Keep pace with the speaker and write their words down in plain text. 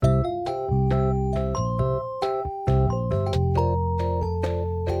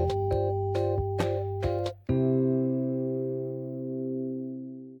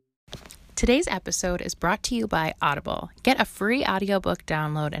Today's episode is brought to you by Audible. Get a free audiobook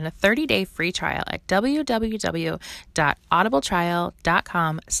download and a 30-day free trial at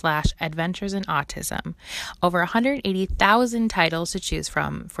www.audibletrial.com/adventuresinautism. Over 180,000 titles to choose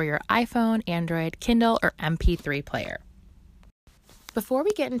from for your iPhone, Android, Kindle, or MP3 player. Before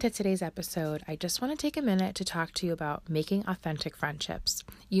we get into today's episode, I just want to take a minute to talk to you about making authentic friendships.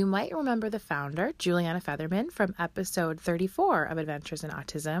 You might remember the founder, Juliana Featherman, from episode 34 of Adventures in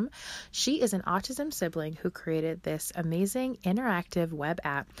Autism. She is an autism sibling who created this amazing interactive web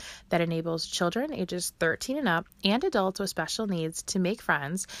app that enables children ages 13 and up and adults with special needs to make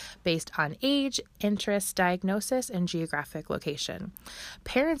friends based on age, interest, diagnosis, and geographic location.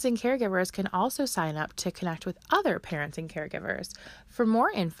 Parents and caregivers can also sign up to connect with other parents and caregivers. For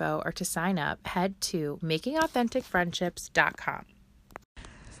more info or to sign up, head to makingauthenticfriendships.com.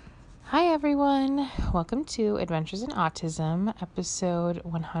 Hi everyone, welcome to Adventures in Autism, episode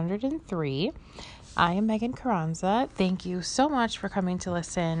 103. I am Megan Carranza. Thank you so much for coming to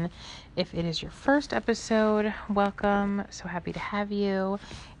listen. If it is your first episode, welcome. So happy to have you.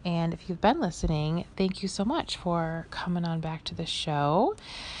 And if you've been listening, thank you so much for coming on back to the show.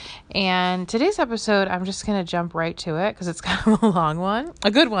 And today's episode, I'm just going to jump right to it because it's kind of a long one, a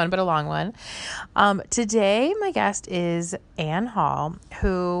good one, but a long one. Today, my guest is Anne Hall,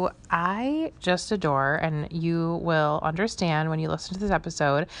 who I just adore, and you will understand when you listen to this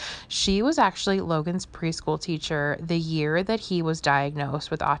episode. She was actually Logan's preschool teacher the year that he was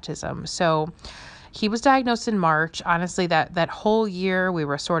diagnosed with autism. So he was diagnosed in March. Honestly, that whole year we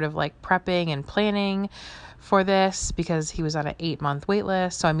were sort of like prepping and planning for this because he was on an 8-month wait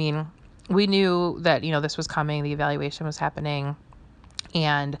list. So, I mean, we knew that, this was coming. The evaluation was happening.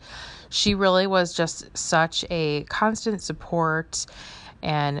 And she really was just such a constant support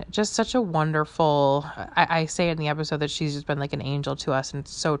and just such a wonderful, I say in the episode that she's just been like an angel to us, and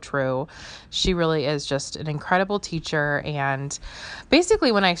it's so true. She really is just an incredible teacher. And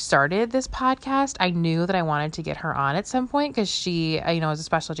basically when I started this podcast, I knew that I wanted to get her on at some point because she, is a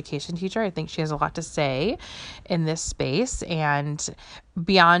special education teacher. I think she has a lot to say in this space. And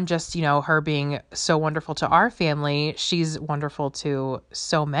beyond just, her being so wonderful to our family, she's wonderful to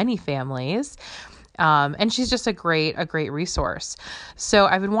so many families. And she's just a great resource. So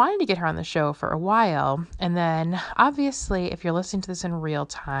I've been wanting to get her on the show for a while. And then obviously, if you're listening to this in real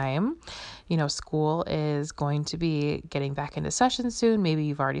time, school is going to be getting back into session soon. Maybe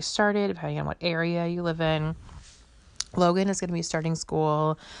you've already started, depending on what area you live in. Logan is going to be starting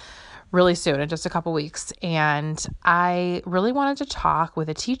school really soon, in just a couple weeks. And I really wanted to talk with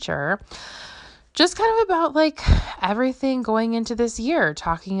a teacher just kind of about like everything going into this year,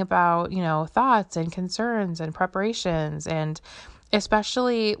 talking about, thoughts and concerns and preparations. And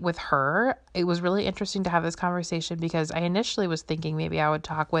especially with her, it was really interesting to have this conversation because I initially was thinking maybe I would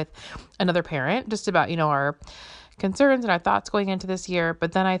talk with another parent just about, our concerns and our thoughts going into this year.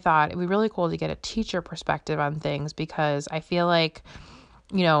 But then I thought it'd be really cool to get a teacher perspective on things because I feel like,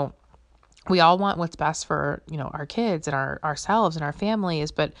 we all want what's best for, our kids and ourselves and our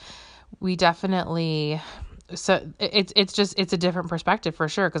families, but we definitely, so it's a different perspective for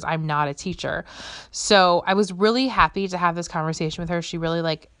sure, because I'm not a teacher. So I was really happy to have this conversation with her. She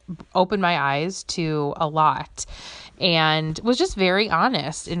really opened my eyes to a lot and was just very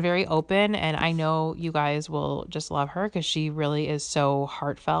honest and very open. And I know you guys will just love her because she really is so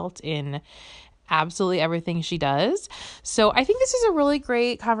heartfelt in absolutely everything she does. So I think this is a really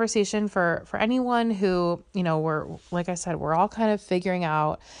great conversation for anyone who, like I said, we're all kind of figuring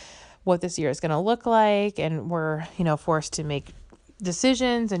out what this year is going to look like. And we're, forced to make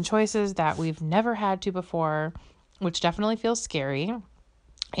decisions and choices that we've never had to before, which definitely feels scary.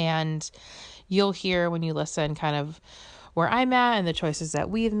 And you'll hear when you listen kind of where I'm at and the choices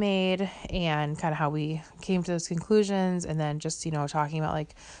that we've made and kind of how we came to those conclusions. And then just, talking about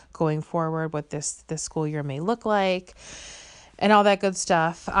going forward, what this school year may look like and all that good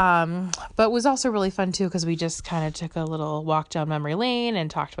stuff. But it was also really fun too, because we just kind of took a little walk down memory lane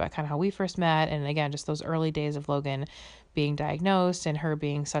and talked about kind of how we first met. And again, just those early days of Logan being diagnosed and her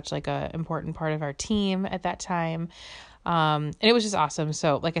being such a important part of our team at that time. And it was just awesome.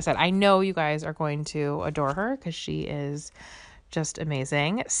 So like I said, I know you guys are going to adore her because she is just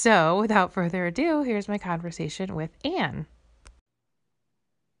amazing. So without further ado, here's my conversation with Anne.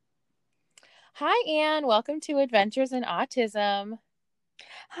 Hi, Anne. Welcome to Adventures in Autism.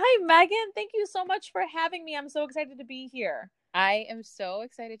 Hi, Megan. Thank you so much for having me. I'm so excited to be here. I am so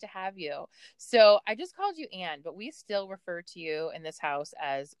excited to have you. So I just called you Anne, but we still refer to you in this house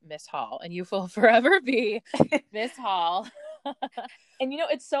as Miss Hall, and you will forever be Miss Hall. And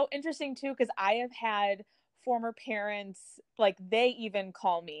it's so interesting too, because I have had former parents, they even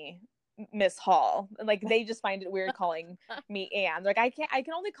call me Miss Hall. Like they just find it weird calling me Anne. Like I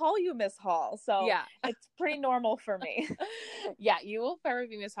can only call you Miss Hall. So Yeah. it's pretty normal for me. Yeah, you will forever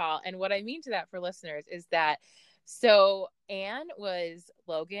be Miss Hall. And what I mean to that for listeners is that so Anne was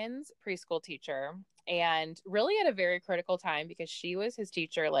Logan's preschool teacher, and really at a very critical time because she was his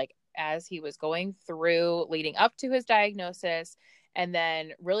teacher like as he was going through leading up to his diagnosis, and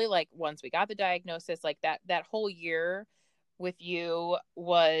then really like once we got the diagnosis, like that whole year with you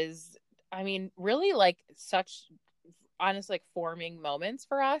was, I mean, really like such honestly like forming moments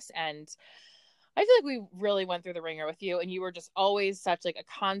for us. And I feel like we really went through the ringer with you, and you were just always such like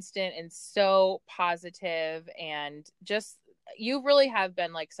a constant and so positive, and just you really have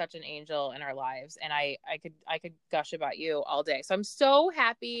been like such an angel in our lives. And I could gush about you all day. So I'm so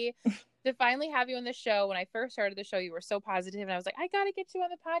happy to finally have you on the show. When I first started the show, you were so positive, and I was like, I gotta get you on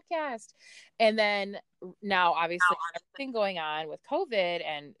the podcast. And then now, obviously, everything going on with COVID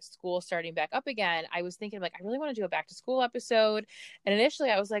and school starting back up again, I was thinking like I really want to do a back to school episode. And initially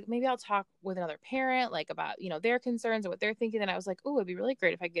I was like, maybe I'll talk with another parent, like about, their concerns and what they're thinking. And I was like, oh, it'd be really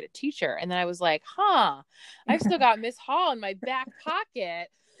great if I could get a teacher. And then I was like, I've still got Miss Hall in my back pocket.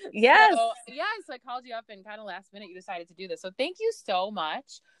 Yes. So, yes, I called you up and kind of last minute you decided to do this. So thank you so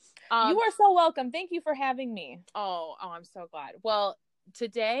much. You are so welcome. Thank you for having me. Oh, I'm so glad. Well,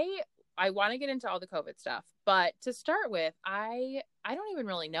 today I want to get into all the COVID stuff, but to start with, I don't even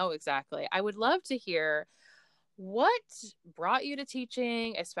really know exactly. I would love to hear what brought you to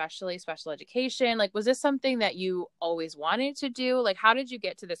teaching, especially special education. Like, was this something that you always wanted to do? Like, how did you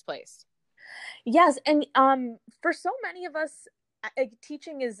get to this place? Yes, and for so many of us,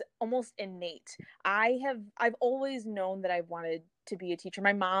 teaching is almost innate. I've always known that I wanted to be a teacher.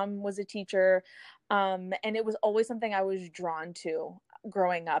 My mom was a teacher, and it was always something I was drawn to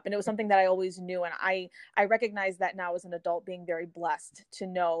growing up, and it was something that I always knew. And I recognize that now as an adult, being very blessed to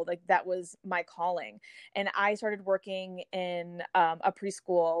know like that was my calling. And I started working in a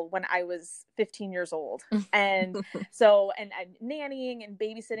preschool when I was 15 years old, and so and nannying and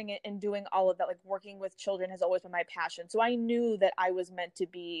babysitting and doing all of that, like working with children, has always been my passion. So I knew that I was meant to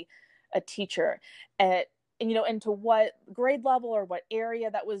be a teacher. And to what grade level or what area,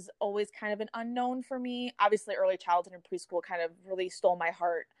 that was always kind of an unknown for me. Obviously, early childhood and preschool kind of really stole my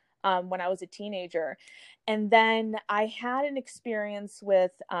heart when I was a teenager. And then I had an experience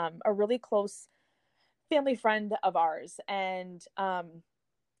with a really close family friend of ours. And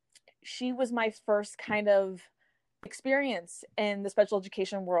she was my first kind of experience in the special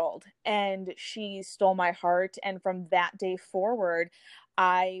education world, and she stole my heart. And from that day forward,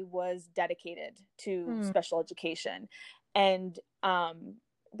 I was dedicated to special education. And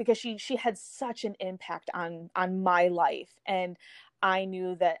because she had such an impact on my life, and I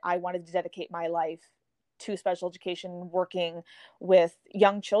knew that I wanted to dedicate my life to special education, working with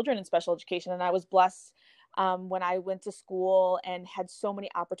young children in special education. And I was blessed when I went to school and had so many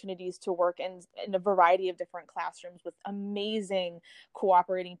opportunities to work in a variety of different classrooms with amazing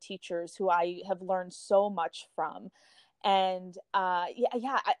cooperating teachers who I have learned so much from. And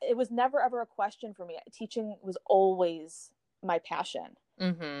it was never ever a question for me. Teaching was always my passion.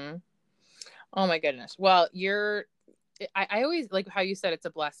 Mm-hmm. Oh my goodness. Well, I always like how you said it's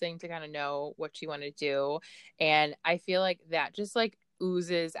a blessing to kind of know what you want to do. And I feel like that just like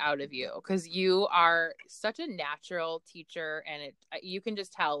oozes out of you because you are such a natural teacher, and you can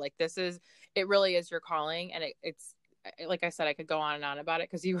just tell like it really is your calling. And it's like I said, I could go on and on about it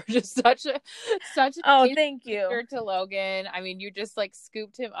because you were just such a Thank you teacher to Logan. I mean, you just like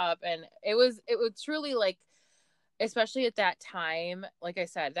scooped him up, and it was truly like, especially at that time, like I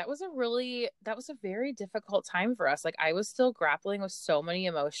said, that was a very difficult time for us. Like I was still grappling with so many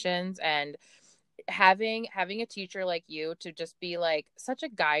emotions, and having a teacher like you to just be like such a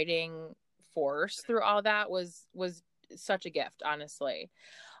guiding force through all that was such a gift, honestly.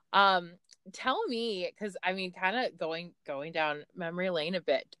 Tell me, because I mean, kind of going down memory lane a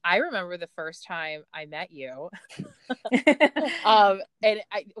bit, I remember the first time I met you. And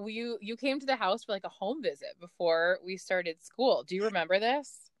you came to the house for like a home visit before we started school. Do you remember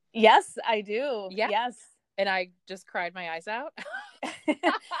this? Yes, I do. Yeah. Yes. And I just cried my eyes out.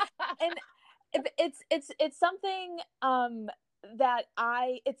 And it's something that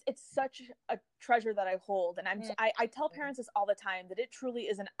it's such a treasure that I hold. And I tell parents this all the time, that it truly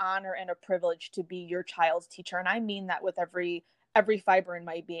is an honor and a privilege to be your child's teacher. And I mean that with every fiber in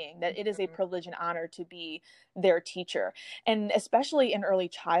my being, that it is a privilege and honor to be their teacher. And especially in early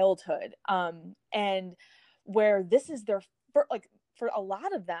childhood, and where this is their for a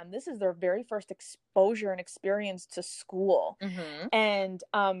lot of them, this is their very first exposure and experience to school. Mm-hmm. And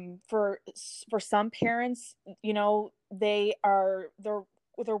for some parents, they're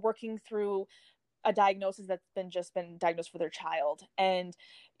they're working through a diagnosis that's been diagnosed for their child, and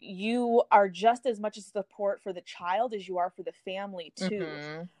you are just as much a support for the child as you are for the family too.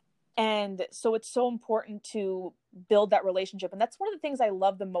 Mm-hmm. And so it's so important to build that relationship. And that's one of the things I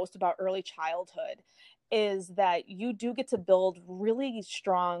love the most about early childhood, is that you do get to build really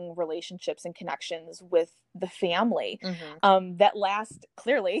strong relationships and connections with the family, Mm-hmm. that last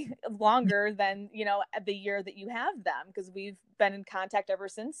clearly longer than, the year that you have them, because we've been in contact ever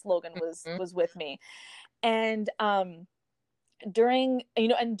since Logan was with me. And during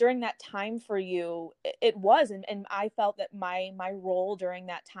that time for you, it was, and I felt that my role during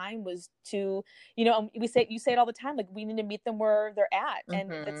that time was to, you say it all the time, like, we need to meet them where they're at. And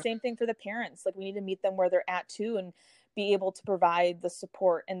the Mm-hmm. same thing for the parents, like, we need to meet them where they're at too, and be able to provide the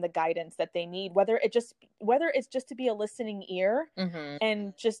support and the guidance that they need, whether it's just to be a listening ear, Mm-hmm.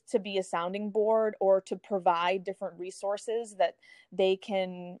 and just to be a sounding board, or to provide different resources that they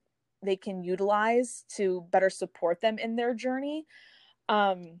can utilize to better support them in their journey.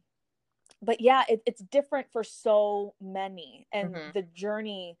 But yeah, it's different for so many, and Mm-hmm. the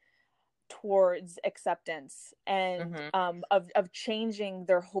journey towards acceptance, and Mm-hmm. of changing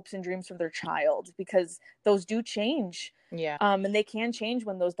their hopes and dreams for their child, because those do change. Yeah. And they can change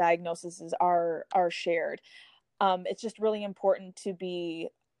when those diagnoses are shared. It's just really important to be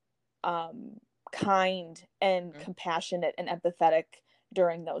kind and Mm-hmm. compassionate and empathetic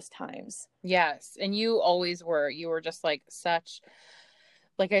during those times. Yes. And you always were. You were just like such,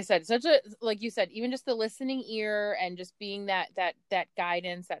 like I said, such a, like you said, even just the listening ear, and just being that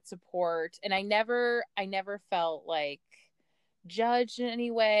guidance, that support. And I never felt like judged in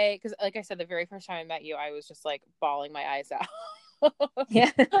any way, because like I said, the very first time I met you, I was just like bawling my eyes out.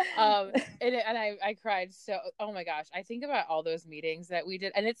 Yeah. And I cried. So, oh my gosh, I think about all those meetings that we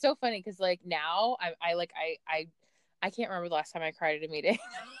did, and it's so funny because like now I can't remember the last time I cried at a meeting.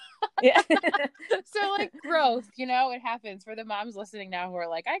 Yeah. So like growth, it happens. For the moms listening now who are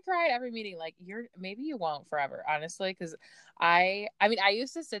like, I cried every meeting, like, maybe you won't forever, honestly, because I mean, I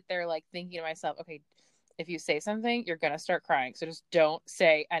used to sit there like thinking to myself, okay, if you say something, you're gonna start crying, so just don't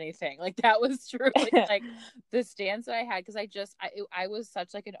say anything. Like, that was truly like the stance that I had, because I was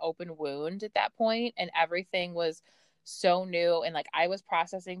such like an open wound at that point, and everything was so new, and like I was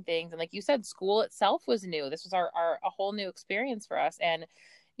processing things, and like you said, school itself was new. This was our a whole new experience for us. And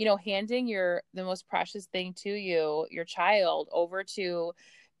handing the most precious thing to you, your child, over to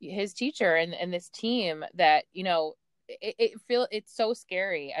his teacher and this team that, it's so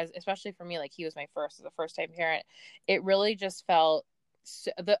scary, especially for me, like he was the first time parent. It really just felt,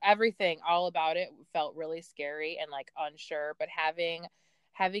 everything all about it felt really scary and like unsure, but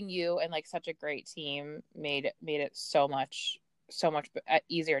having you and like such a great team made it so much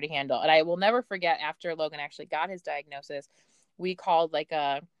easier to handle. And I will never forget, after Logan actually got his diagnosis, we called like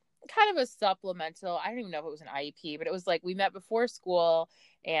a kind of a supplemental, I don't even know if it was an IEP, but it was like we met before school,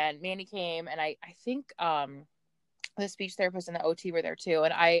 and Mandy came, and I think the speech therapist and the OT were there too.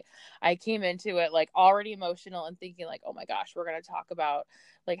 And I came into it like already emotional and thinking like, oh my gosh, we're going to talk about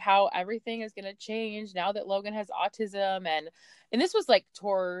like how everything is going to change now that Logan has autism. And this was like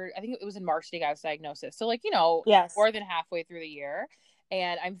toward, I think it was in March he got his diagnosis. So like, Yes. more than halfway through the year.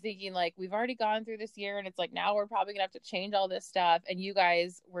 And I'm thinking like, we've already gone through this year, and it's like, now we're probably gonna have to change all this stuff. And you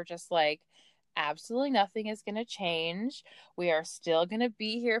guys were just like, absolutely nothing is going to change. We are still going to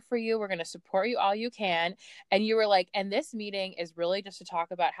be here for you. We're going to support you all you can. And you were like, and this meeting is really just to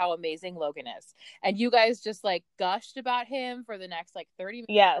talk about how amazing Logan is. And you guys just like gushed about him for the next like 30 minutes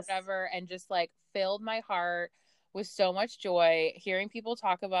or Yes. whatever, and just like filled my heart with so much joy. Hearing people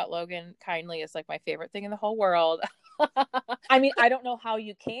talk about Logan kindly is like my favorite thing in the whole world. I mean, I don't know how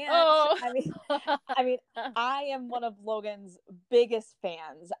you can't. Oh. I mean, I am one of Logan's biggest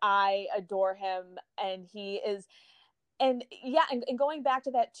fans. I adore him, and he is, and yeah, and going back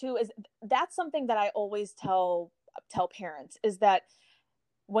to that too, is that's something that I always tell parents, is that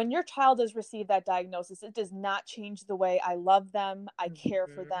when your child has received that diagnosis, it does not change the way I love them, I care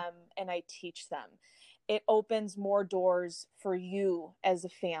for them, and I teach them. It opens more doors for you as a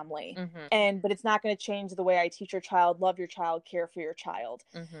family. Mm-hmm. But it's not going to change the way I teach your child, love your child, care for your child.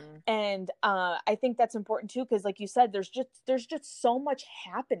 Mm-hmm. And I think that's important too, because like you said, there's just so much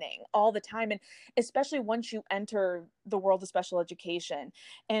happening all the time, and especially once you enter the world of special education.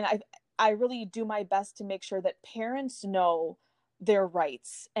 And I really do my best to make sure that parents know their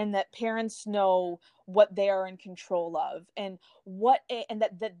rights, and that parents know what they are in control of, and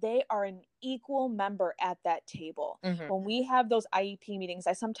that they are an equal member at that table. Mm-hmm. When we have those IEP meetings,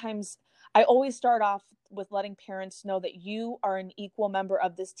 I always start off with letting parents know that you are an equal member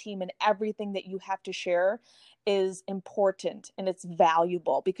of this team, and everything that you have to share is important and it's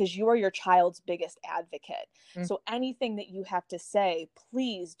valuable because you are your child's biggest advocate. So anything that you have to say,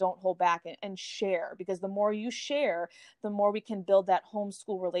 please don't hold back and share, because the more you share, the more we can build that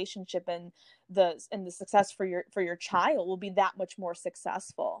homeschool relationship, and the success for your child will be that much more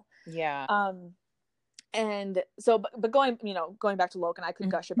successful. Yeah. And so, but going back to Logan, I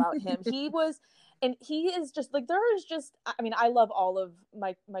could gush about him. He is just like, there is just, I mean, I love all of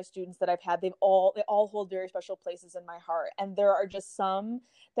my students that I've had. They all hold very special places in my heart. And there are just some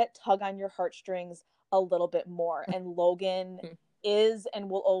that tug on your heartstrings a little bit more. And Logan is and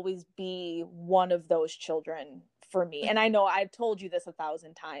will always be one of those children for me. And I know I've told you this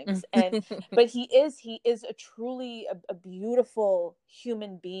 1,000 times, but he is a truly a beautiful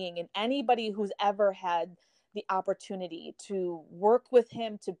human being. And anybody who's ever had the opportunity to work with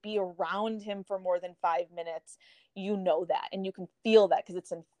him, to be around him for more than 5 minutes, you know that, and you can feel that because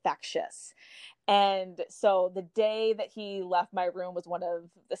it's infectious. And so the day that he left my room was one of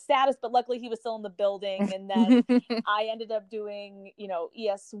the saddest, but luckily he was still in the building. And then I ended up doing,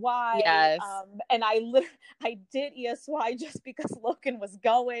 ESY. Yes. And I did ESY just because Logan was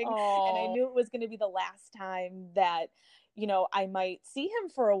going. Aww. And I knew it was going to be the last time that, I might see him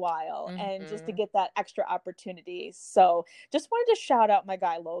for a while, and just to get that extra opportunity. So just wanted to shout out my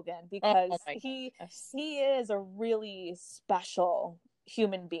guy, Logan, because he is a really special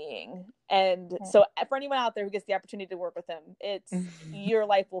human being. And so for anyone out there who gets the opportunity to work with him, it's your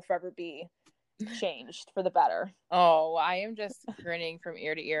life will forever be changed for the better. Oh, I am just grinning from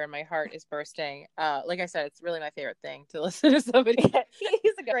ear to ear and my heart is bursting. Like I said, it's really my favorite thing to listen to somebody.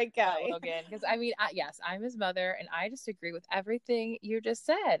 He's a great guy. Logan, because I mean, yes, I'm his mother and I just agree with everything you just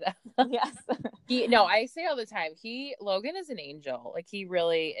said. Yes. I say all the time, Logan is an angel. Like, he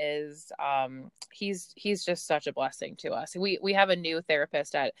really is. He's just such a blessing to us. We have a new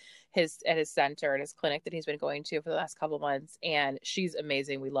therapist at his center, at his clinic, that he's been going to for the last couple of months, and she's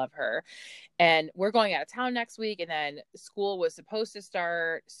amazing. We love her. And we're going out of town next week, and then school was supposed to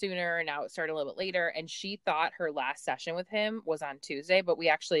start sooner, and now it started a little bit later. And she thought her last session with him was on Tuesday, but we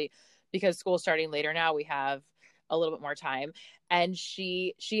actually, because school's starting later now, we have a little bit more time. And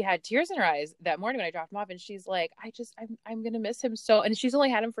she had tears in her eyes that morning when I dropped him off, and she's like, I'm gonna miss him so. And she's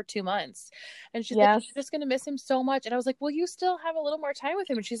only had him for 2 months, and she's like, I'm just gonna miss him so much. And I was like, well, you still have a little more time with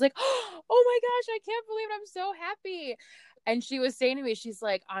him. And she's like, oh my gosh, I can't believe it, I'm so happy. And she was saying to me, she's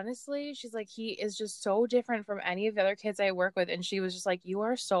like, honestly, she's like, he is just so different from any of the other kids I work with. And she was just like, you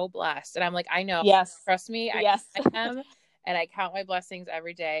are so blessed. And I'm like, I know. Yes. Trust me. Yes. I am. And I count my blessings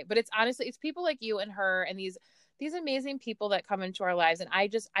every day. But it's honestly, it's people like you and her and these amazing people that come into our lives. And I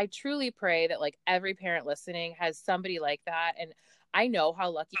truly pray that, like, every parent listening has somebody like that. And I know how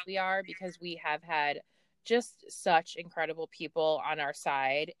lucky we are, because we have had just such incredible people on our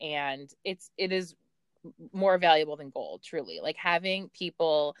side. And it is more valuable than gold, truly. Like, having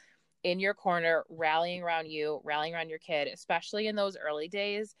people in your corner, rallying around you, rallying around your kid, especially in those early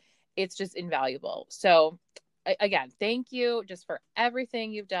days, it's just invaluable. So again, thank you just for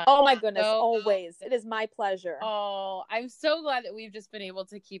everything you've done. Oh my goodness, always. It is my pleasure. Oh, I'm so glad that we've just been able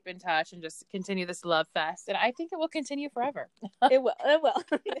to keep in touch and just continue this love fest. And I think it will continue forever. It will.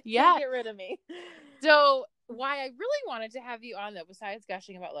 Yeah. Can't get rid of me. So why I really wanted to have you on, though, besides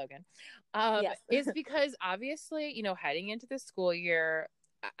gushing about Logan, is because obviously, heading into the school year,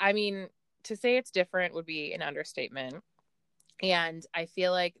 I mean, to say it's different would be an understatement. And I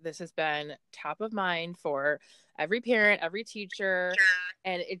feel like this has been top of mind for every parent, every teacher.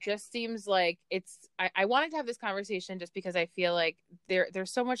 And it just seems like I wanted to have this conversation just because I feel like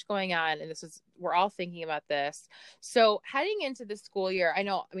there's so much going on, and we're all thinking about this. So heading into the school year,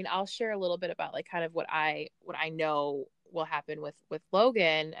 I'll share a little bit about, like, kind of what I know will happen with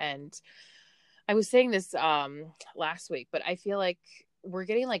Logan. And I was saying this last week, but I feel like we're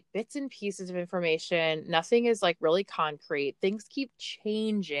getting, like, bits and pieces of information. Nothing is, like, really concrete. Things keep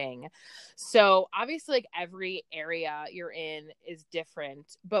changing. So obviously, like, every area you're in is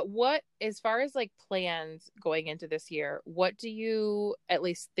different. But as far as, like, plans going into this year, what do you at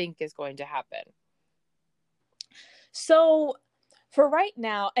least think is going to happen? So for right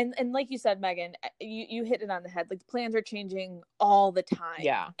now, and like you said, Megan, you hit it on the head. Like, plans are changing all the time.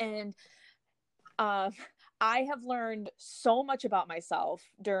 Yeah. And I have learned so much about myself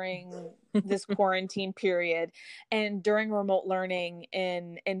during this quarantine period and during remote learning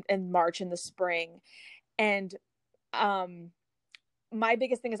in March, in the spring. And my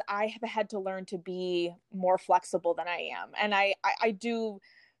biggest thing is I have had to learn to be more flexible than I am. And I do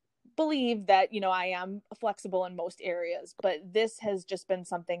believe that, I am flexible in most areas, but this has just been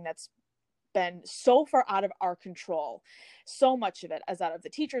something that's been so far out of our control. So much of it is out of the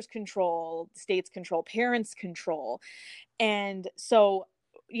teacher's control, the state's control, parents' control. And so,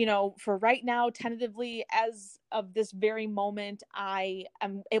 for right now, tentatively, as of this very moment, I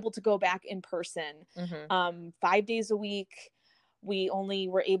am able to go back in person, 5 days a week. We only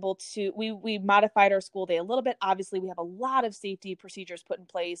were able to, we modified our school day a little bit. Obviously, we have a lot of safety procedures put in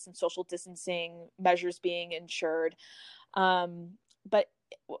place and social distancing measures being ensured. But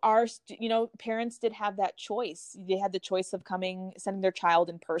our, parents did have that choice. They had the choice of sending their child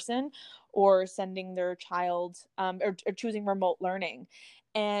in person, or sending their child, or choosing remote learning.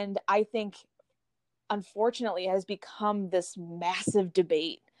 And I think, unfortunately, it has become this massive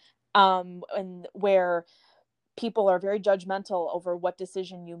debate, and where people are very judgmental over what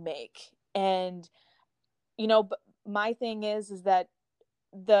decision you make. And, but my thing is that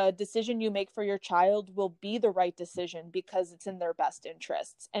the decision you make for your child will be the right decision because it's in their best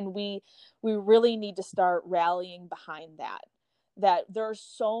interests. And we really need to start rallying behind that there are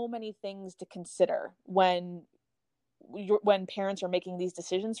so many things to consider when parents are making these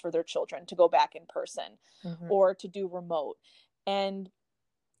decisions for their children to go back in person, or to do remote. And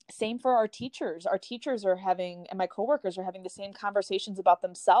same for our teachers. Our teachers are having, and my coworkers are having, the same conversations about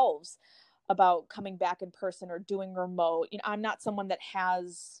themselves, about coming back in person or doing remote. I'm not someone that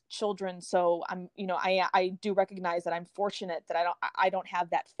has children, so I'm, I do recognize that I'm fortunate that I don't have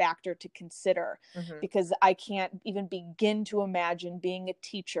that factor to consider, because I can't even begin to imagine being a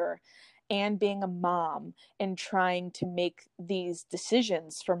teacher and being a mom and trying to make these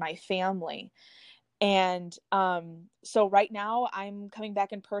decisions for my family. And so right now I'm coming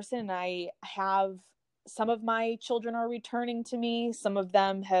back in person, and I have, some of my children are returning to me. Some of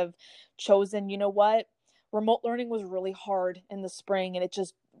them have chosen, remote learning was really hard in the spring and it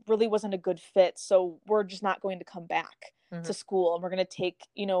just really wasn't a good fit. So we're just not going to come back to school, and we're going to take,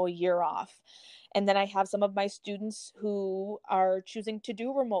 a year off. And then I have some of my students who are choosing to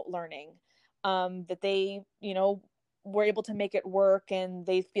do remote learning, that they, were able to make it work, and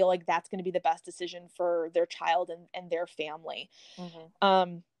they feel like that's going to be the best decision for their child and their family.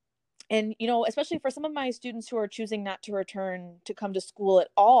 And, especially for some of my students who are choosing not to return to come to school at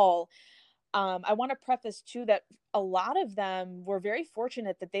all, I want to preface too that a lot of them were very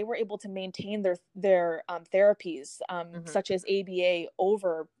fortunate that they were able to maintain their therapies, such as ABA,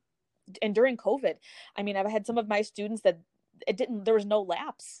 over and during COVID. I mean, I've had some of my students that there was no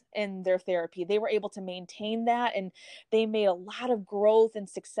lapse in their therapy. They were able to maintain that, and they made a lot of growth and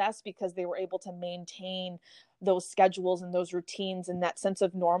success because they were able to maintain those schedules and those routines and that sense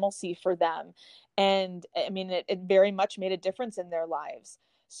of normalcy for them. And I mean, it very much made a difference in their lives.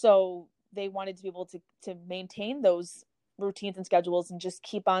 So they wanted to be able to maintain those routines and schedules and just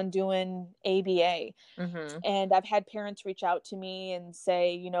keep on doing ABA. And I've had parents reach out to me and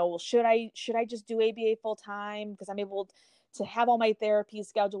say, well, should I just do ABA full time because I'm able to have all my therapies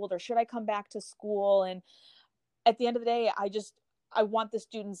scheduled, or should I come back to school? And at the end of the day, I want the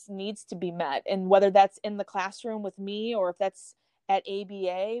students' needs to be met. And whether that's in the classroom with me, or if that's at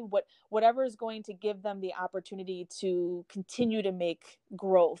ABA, whatever is going to give them the opportunity to continue to make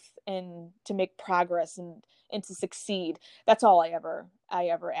growth and to make progress and to succeed. That's all I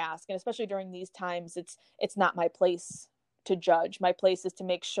ever ask. And especially during these times, it's not my place to judge. My place is to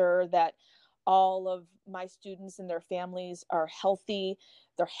make sure that all of my students and their families are healthy,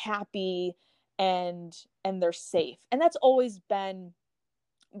 they're happy, and they're safe. And that's always been,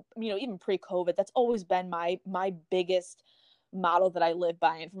 even pre-COVID, that's always been my biggest model that I live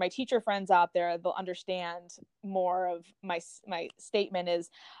by. And for my teacher friends out there, they'll understand more of my statement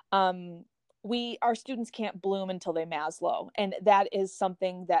is, our students can't bloom until they Maslow. And that is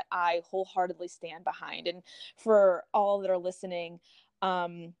something that I wholeheartedly stand behind. And for all that are listening,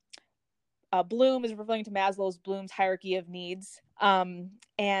 Bloom is referring to Bloom's hierarchy of needs.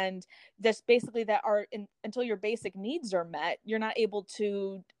 And that's basically that until your basic needs are met, you're not able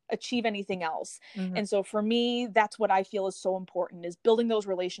to achieve anything else. And so for me, that's what I feel is so important, is building those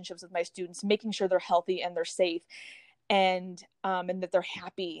relationships with my students, making sure they're healthy and they're safe, and that they're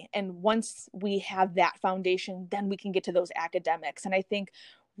happy. And once we have that foundation, then we can get to those academics. And I think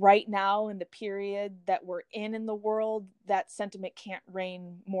right now, in the period that we're in the world, that sentiment can't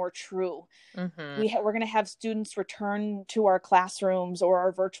reign more true. We're going to have students return to our classrooms or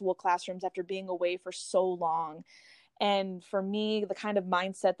our virtual classrooms after being away for so long. And for me, the kind of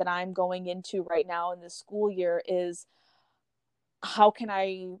mindset that I'm going into right now in this school year is, how can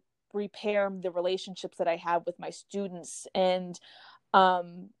I repair the relationships that I have with my students, and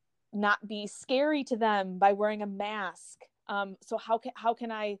not be scary to them by wearing a mask? So how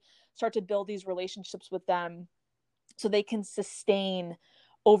can I start to build these relationships with them so they can sustain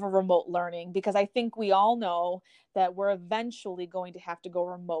over remote learning, because I think we all know that we're eventually going to have to go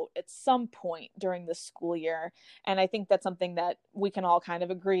remote at some point during the school year. And I think that's something that we can all kind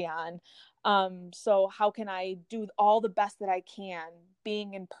of agree on. So how can I do all the best that I can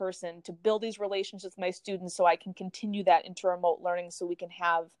being in person to build these relationships with my students so I can continue that into remote learning so we can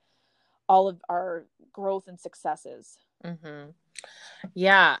have all of our growth and successes. Mm-hmm.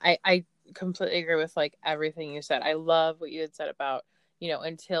 Yeah, I completely agree with like everything you said. I love what you had said about,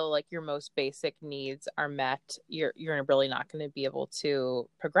 until like your most basic needs are met, you're really not going to be able to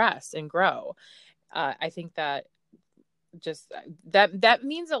progress and grow. I think that just that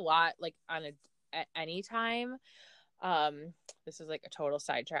means a lot, like at any time. This is like a total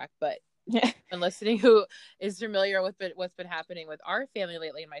sidetrack, but and listening who is familiar with what's been happening with our family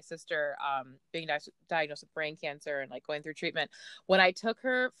lately, and my sister being diagnosed with brain cancer and like going through treatment. When I took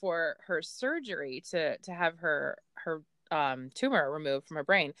her for her surgery to have her tumor removed from her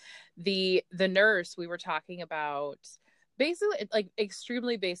brain, the nurse, we were talking about basically like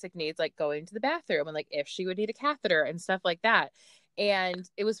extremely basic needs, like going to the bathroom and like if she would need a catheter and stuff like that. And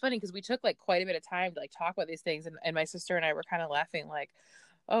it was funny because we took like quite a bit of time to like talk about these things, and my sister and I were kind of laughing like,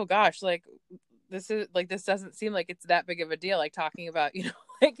 oh gosh, like this doesn't seem like it's that big of a deal, like talking about,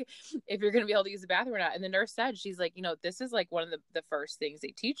 like if you're going to be able to use the bathroom or not. And the nurse said, she's like, this is like one of the first things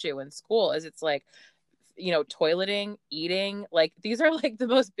they teach you in school is it's like, toileting, eating, like these are like the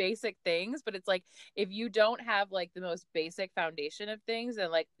most basic things, but it's like if you don't have like the most basic foundation of things, then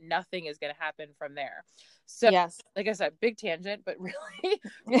like nothing is going to happen from there. So Yes. like I said, big tangent, but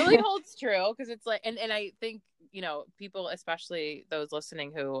really holds true, because it's like, and I think, people, especially those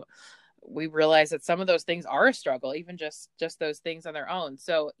listening, who we realize that some of those things are a struggle, even just those things on their own.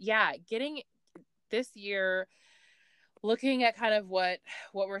 So yeah, getting this year, looking at kind of what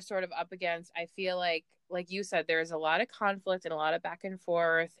we're sort of up against, I feel like you said, there's a lot of conflict and a lot of back and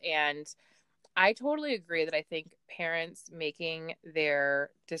forth. And I totally agree that I think parents making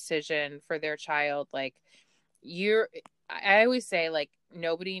their decision for their child, like I always say, like,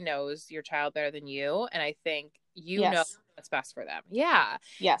 nobody knows your child better than you. And I think know Yes. what's best for them. Yeah.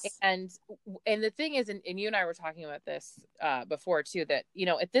 Yes. And the thing is, and you and I were talking about this before too, that,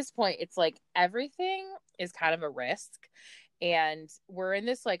 at this point, it's like everything is kind of a risk. And we're in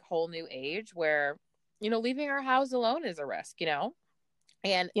this like whole new age where, leaving our house alone is a risk,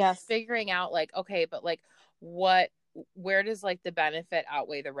 and Yes. figuring out like, okay, but like where does like the benefit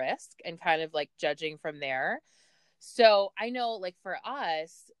outweigh the risk, and kind of like judging from there. So I know, like, for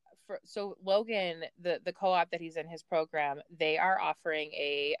us, so Logan, the co-op that he's in, his program, they are offering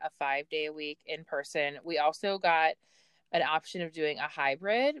a 5-day a week in person. We also got an option of doing a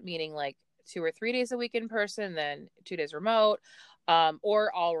hybrid, meaning like 2 or 3 days a week in person, then 2 days remote,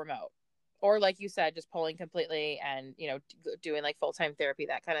 or all remote, or like you said, just pulling completely and doing like full-time therapy,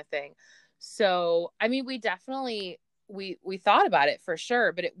 that kind of thing. So I mean, we definitely we thought about it for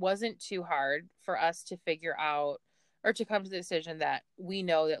sure, but it wasn't too hard for us to figure out or to come to the decision that we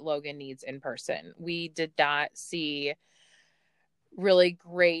know that Logan needs in person. We did not see really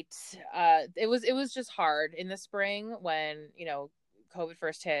great. It was just hard in the spring when, COVID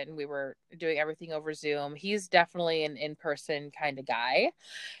first hit and we were doing everything over Zoom. He's definitely an in-person kind of guy.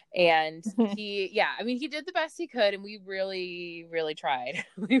 And I mean, he did the best he could, and we really, really tried.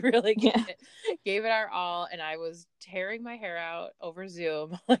 We really gave it our all. And I was tearing my hair out over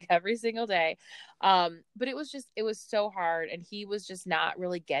Zoom like every single day. But it was so hard, and he was just not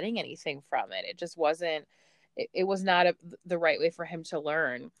really getting anything from it. It just wasn't, it was not the right way for him to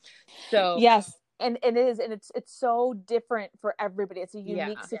learn. So yes. And it is, and it's so different for everybody. It's a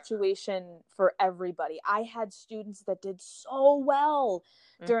unique situation for everybody. I had students that did so well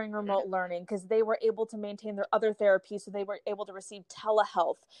during remote learning because they were able to maintain their other therapies, so they were able to receive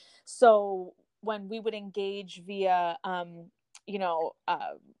telehealth. So when we would engage via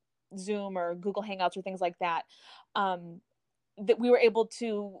Zoom or Google Hangouts or things like that, that we were able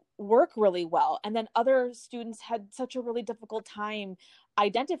to work really well. And then other students had such a really difficult time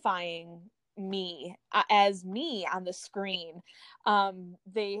identifying me as me on the screen.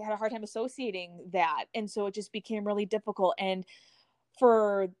 They had a hard time associating that, and so it just became really difficult. And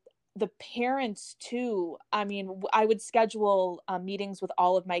for the parents too, I mean, I would schedule meetings with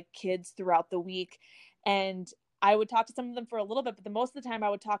all of my kids throughout the week, and I would talk to some of them for a little bit, but the most of the time I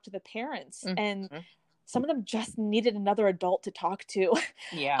would talk to the parents, and some of them just needed another adult to talk to.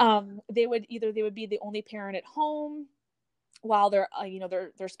 They would be the only parent at home while their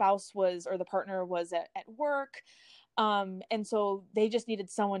spouse was, or the partner was at work. And so they just needed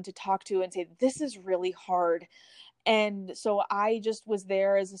someone to talk to and say, this is really hard. And so I just was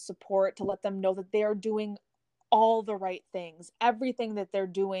there as a support to let them know that they're doing all the right things. Everything that they're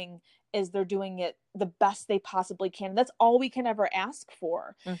doing is they're doing it the best they possibly can. That's all we can ever ask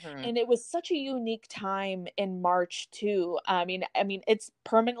for. Mm-hmm. And it was such a unique time in March too. I mean, it's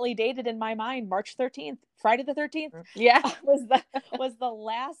permanently dated in my mind. March 13th, Friday the 13th, Yeah. was the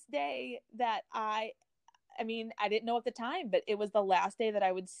last day that I mean, I didn't know at the time, but it was the last day that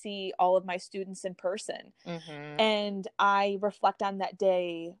I would see all of my students in person. Mm-hmm. And I reflect on that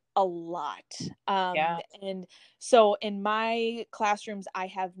day a lot. Yeah. And so in my classrooms, I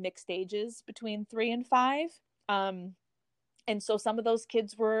have mixed ages between 3 and 5. And so some of those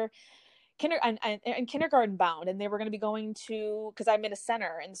kids were kindergarten bound, and they were going to be going to, because I'm in a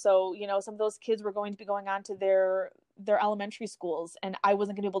center, and so some of those kids were going to be going on to their elementary schools, and I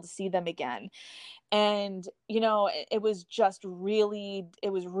wasn't going to be able to see them again. And it was just really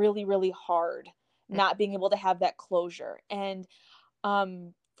really hard not being able to have that closure. And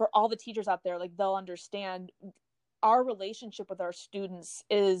for all the teachers out there, like, they'll understand our relationship with our students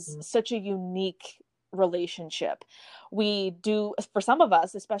is such a unique relationship. We do, for some of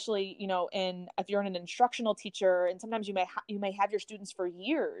us, especially if you're an instructional teacher, and sometimes you may have your students for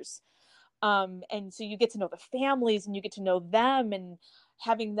years, and so you get to know the families and you get to know them, and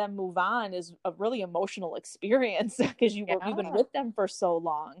having them move on is a really emotional experience because you've been with them for so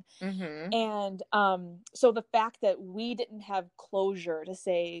long. Mm-hmm. And so the fact that we didn't have closure to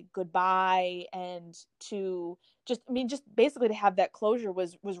say goodbye, and to just basically to have that closure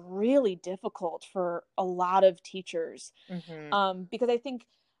was really difficult for a lot of teachers. Mm-hmm. Because I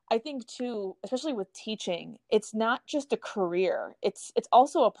think too, especially with teaching, it's not just a career. It's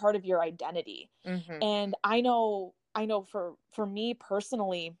also a part of your identity. Mm-hmm. And I know for me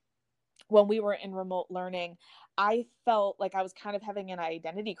personally, when we were in remote learning, I felt like I was kind of having an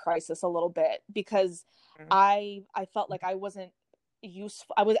identity crisis a little bit, because I felt like I wasn't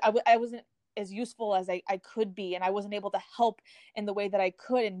useful. I wasn't as useful as I could be, and I wasn't able to help in the way that I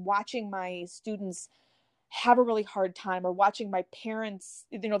could. And watching my students have a really hard time, or watching my parents,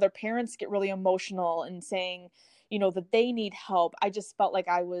 their parents get really emotional and saying, that they need help, I just felt like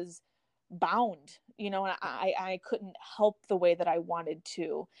I was bound, and I couldn't help the way that I wanted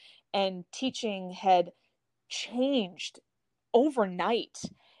to. And teaching had changed overnight,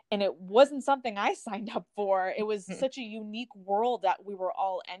 and it wasn't something I signed up for. It was such a unique world that we were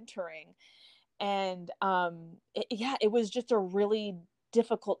all entering. And it was just a really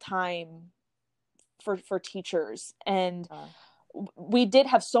difficult time for teachers. And we did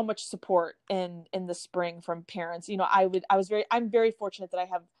have so much support in the spring from parents. I'm very fortunate that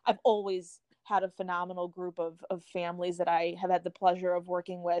I've always had a phenomenal group of families that I have had the pleasure of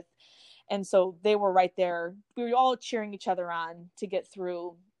working with. And so they were right there. We were all cheering each other on to get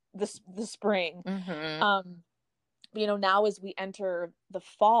through the spring. Mm-hmm. Now as we enter the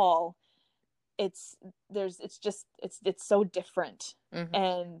fall, it's so different. Mm-hmm.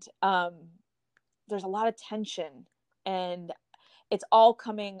 And there's a lot of tension, and I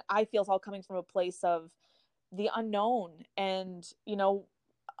feel it's all coming from a place of the unknown. And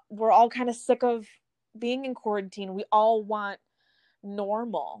we're all kind of sick of being in quarantine. We all want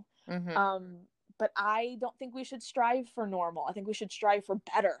normal. Mm-hmm. But I don't think we should strive for normal. I think we should strive for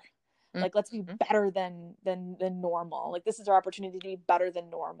better. Mm-hmm. Like, let's be better than normal. Like, this is our opportunity to be better than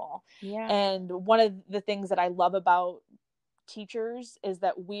normal. Yeah. And one of the things that I love about teachers is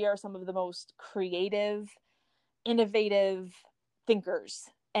that we are some of the most creative, innovative thinkers,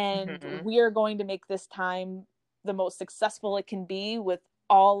 and Mm-hmm. we are going to make this time the most successful it can be, with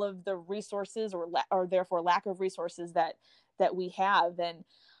all of the resources, or therefore lack of resources, that we have. And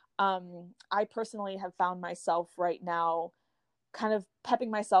I personally have found myself right now kind of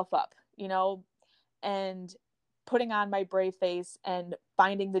pepping myself up, and putting on my brave face and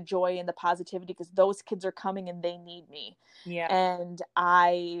finding the joy and the positivity, because those kids are coming and they need me. Yeah. And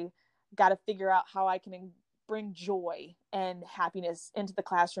I got to figure out how I can bring joy and happiness into the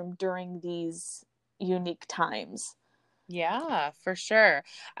classroom during these unique times. Yeah, for sure.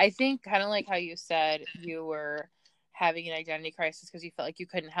 I think kind of like how you said you were having an identity crisis because you felt like you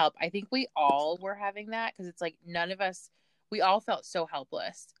couldn't help. I think we all were having that because it's like none of us, we all felt so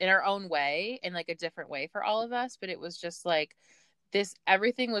helpless in our own way, in like a different way for all of us. But it was just like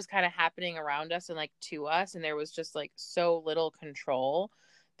everything was kind of happening around us and like to us. And there was just like so little control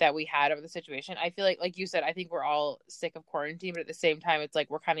that we had over the situation. I feel like you said, I think we're all sick of quarantine, but at the same time, it's like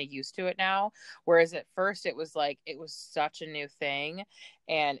we're kind of used to it now. Whereas at first it was like, it was such a new thing.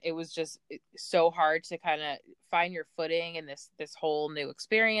 And it was just so hard to kind of find your footing in this whole new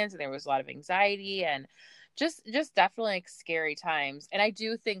experience. And there was a lot of anxiety and just definitely like scary times. And I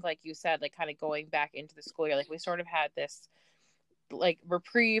do think, like you said, like kind of going back into the school year, like we sort of had this like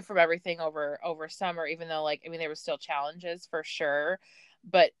reprieve from everything over summer, even though like, I mean, there was still challenges for sure,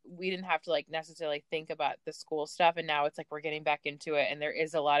 but we didn't have to like necessarily think about the school stuff. And now it's like, we're getting back into it, and there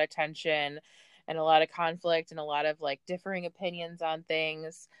is a lot of tension and a lot of conflict and a lot of like differing opinions on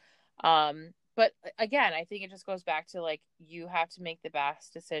things. But again, I think it just goes back to like, you have to make the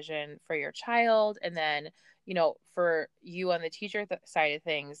best decision for your child. And then, you know, for you on the teacher side of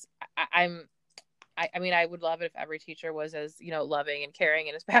things, I mean, I would love it if every teacher was as, you know, loving and caring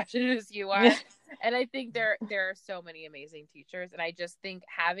and as passionate as you are. And I think there are so many amazing teachers. And I just think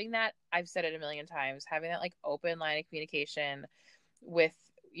having that, I've said it a million times, having that like open line of communication with,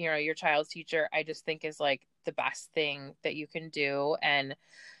 you know, your child's teacher, I just think is like the best thing that you can do. And,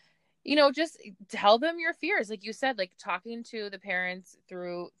 you know, just tell them your fears. Like you said, like talking to the parents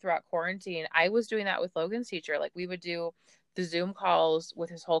throughout quarantine. I was doing that with Logan's teacher. Like we would do the Zoom calls with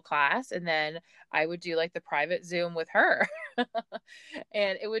his whole class, and then I would do like the private Zoom with her.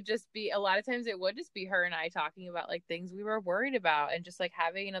 And it would just be, a lot of times it would just be her and I talking about like things we were worried about, and just like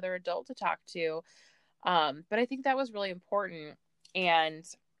having another adult to talk to. But I think that was really important. And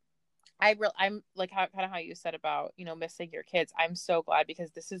I'm like kind of how you said about, you know, missing your kids. I'm so glad,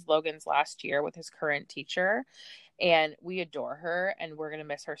 because this is Logan's last year with his current teacher, and we adore her, and we're going to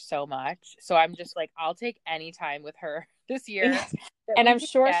miss her so much. So I'm just like, I'll take any time with her this year. And I'm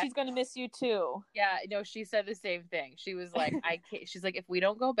sure she's going to miss you too. Yeah, no, she said the same thing. She was like, she's like, if we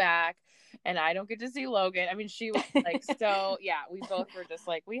don't go back and I don't get to see Logan, I mean, she was like, so yeah, we both were just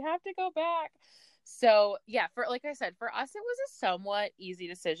like, we have to go back. So yeah, for, like I said, for us, it was a somewhat easy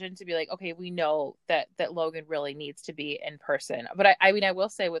decision to be like, okay, we know that Logan really needs to be in person. But I mean, I will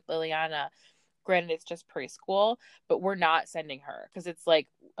say with Liliana, granted it's just preschool, but we're not sending her, because it's like,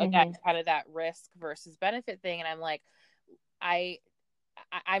 again, kind of that risk versus benefit thing. And I'm like,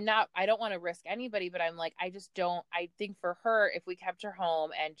 I'm not, I don't want to risk anybody, but I'm like, I think for her, if we kept her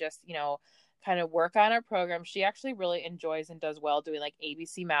home and just, you know, kind of work on our program, she actually really enjoys and does well doing like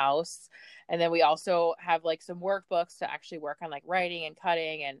ABC Mouse. And then we also have like some workbooks to actually work on like writing and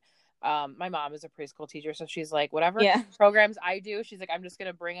cutting. And my mom is a preschool teacher, so she's like, whatever programs I do, she's like, I'm just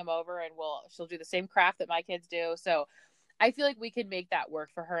going to bring them over, and she'll do the same craft that my kids do. So I feel like we can make that work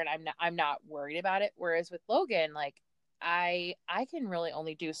for her, and I'm not worried about it. Whereas with Logan, like, I can really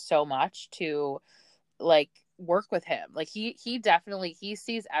only do so much to like work with him. Like he definitely, he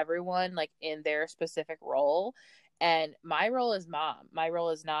sees everyone like in their specific role, and my role is mom. My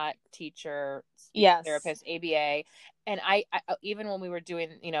role is not teacher, therapist, ABA. And I even when we were doing,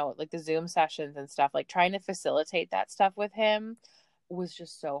 you know, like the Zoom sessions and stuff, like trying to facilitate that stuff with him was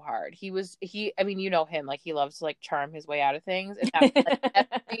just so hard. I mean, you know him, like he loves to like charm his way out of things, and that was,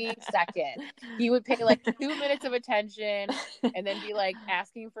 like, every second he would pay like 2 minutes of attention, and then be like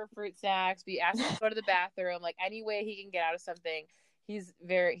asking for fruit snacks, be asking to go to the bathroom, like any way he can get out of something. He's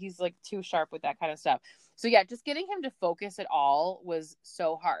like too sharp with that kind of stuff. So yeah, just getting him to focus at all was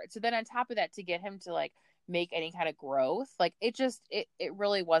so hard. So then on top of that, to get him to like make any kind of growth, like it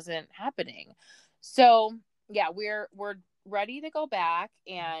really wasn't happening. So yeah, we're ready to go back,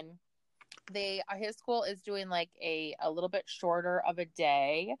 and his school is doing like a little bit shorter of a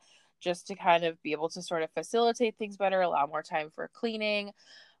day, just to kind of be able to sort of facilitate things better, allow more time for cleaning.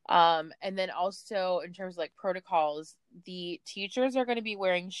 And then also in terms of like protocols, the teachers are going to be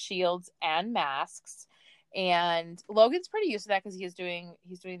wearing shields and masks. And Logan's pretty used to that, because he's doing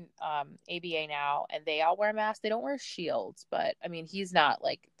ABA now, and they all wear masks. They don't wear shields, but I mean, he's not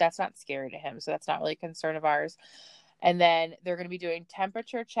like, that's not scary to him, so that's not really a concern of ours. And then they're going to be doing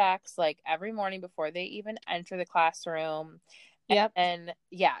temperature checks like every morning before they even enter the classroom. Yep. And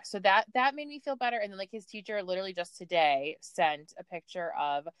yeah, so that made me feel better. And then like his teacher literally just today sent a picture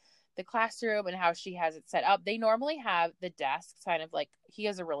of the classroom and how she has it set up. They normally have the desks kind of like, he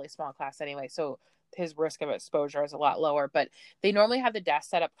has a really small class anyway, so his risk of exposure is a lot lower, but they normally have the desk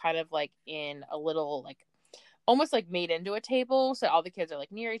set up kind of like in a little like almost like made into a table, so all the kids are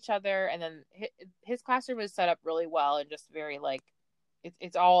like near each other. And then his classroom is set up really well, and just very like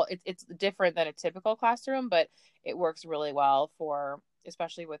it's different than a typical classroom, but it works really well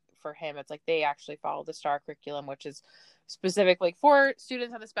especially for him. It's like they actually follow the STAR curriculum, which is specifically for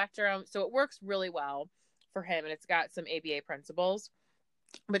students on the spectrum, so it works really well for him, and it's got some ABA principles.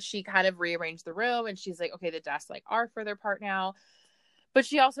 But she kind of rearranged the room, and she's like, okay, the desks like are further apart now. But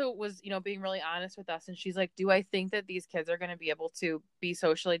she also was, you know, being really honest with us. And she's like, do I think that these kids are going to be able to be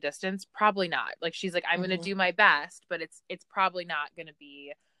socially distanced? Probably not. Like, she's like, I'm going to do my best, but it's probably not going to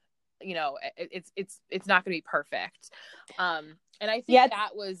be, you know, it's not going to be perfect. And I think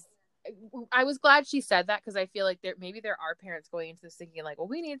I was glad she said that, because I feel like there are parents going into this thinking like, well,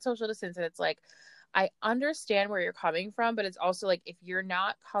 we need social distance. And it's like, I understand where you're coming from, but it's also like, if you're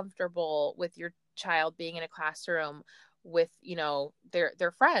not comfortable with your child being in a classroom with,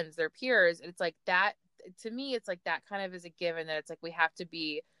 their friends, their peers, it's like that, to me, it's like that kind of is a given, that it's like we have to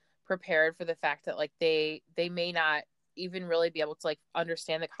be prepared for the fact that like they may not even really be able to like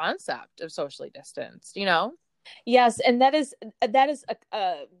understand the concept of socially distanced. Yes, and that is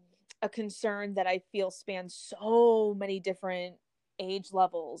a concern that I feel spans so many different age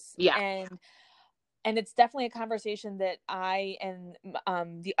levels, Yeah. and it's definitely a conversation that I and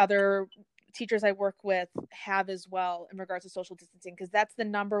the other teachers I work with have as well in regards to social distancing, because that's the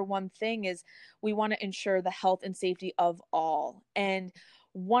number one thing, is we want to ensure the health and safety of all. And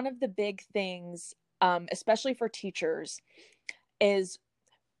one of the big things, especially for teachers, is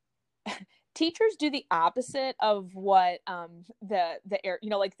teachers do the opposite of what the air,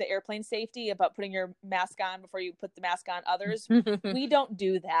 like the airplane safety about putting your mask on before you put the mask on others. We don't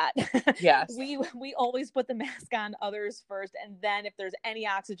do that. Yes. We always put the mask on others first, and then if there's any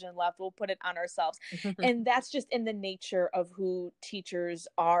oxygen left, we'll put it on ourselves. And that's just in the nature of who teachers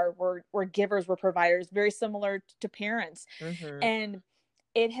are. We're givers, we're providers, very similar to parents. Mm-hmm. And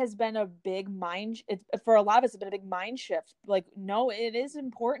it has been a big for a lot of us, it's been a big mind shift. Like, no, it is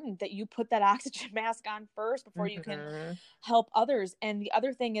important that you put that oxygen mask on first before you can Mm-hmm. help others. And the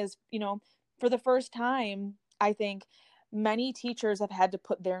other thing is, for the first time, I think many teachers have had to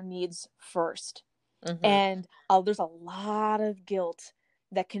put their needs first. Mm-hmm. And there's a lot of guilt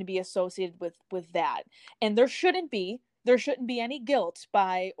that can be associated with that. And there shouldn't be any guilt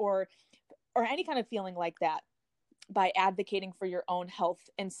or any kind of feeling like that by advocating for your own health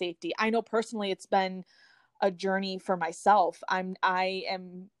and safety. I know personally it's been a journey for myself. I'm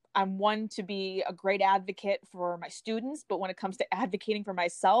one to be a great advocate for my students, but when it comes to advocating for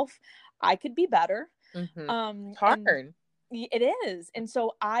myself, I could be better. Mm-hmm. And Hard. it is. And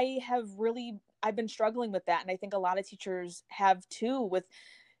so I've been struggling with that. And I think a lot of teachers have too, with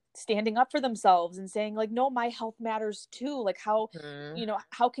standing up for themselves and saying like, no, my health matters too. Like Mm-hmm.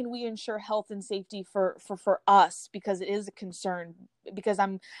 how can we ensure health and safety for us, because it is a concern, because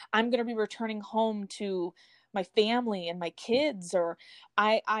I'm going to be returning home to my family and my kids, or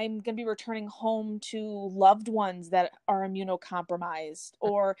I'm going to be returning home to loved ones that are immunocompromised,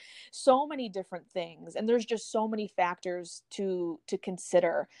 or so many different things. And there's just so many factors to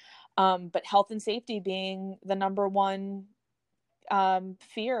consider. But health and safety being the number one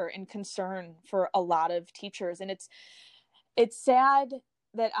fear and concern for a lot of teachers. And it's sad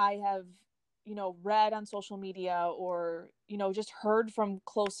that I have, read on social media, or, just heard from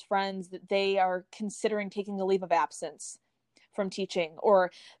close friends that they are considering taking a leave of absence from teaching,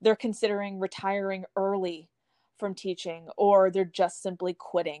 or they're considering retiring early from teaching, or they're just simply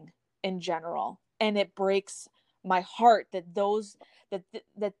quitting in general. And it breaks my heart that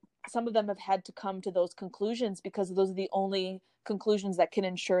that some of them have had to come to those conclusions, because those are the only conclusions that can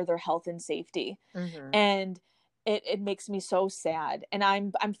ensure their health and safety. Mm-hmm. And it makes me so sad. And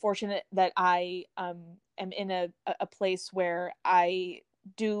I'm fortunate that I am in a place where I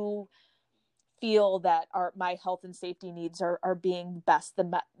do feel that my health and safety needs are being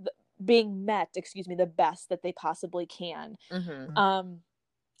met, excuse me, the best that they possibly can. Mm-hmm.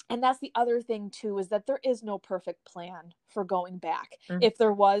 And that's the other thing too, is that there is no perfect plan for going back. Mm-hmm. If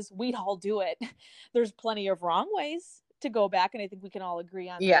there was, we'd all do it. There's plenty of wrong ways to go back, and I think we can all agree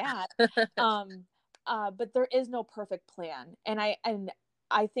on Yeah. that. But there is no perfect plan. And I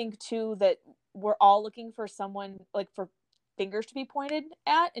think too that we're all looking for someone, like, for fingers to be pointed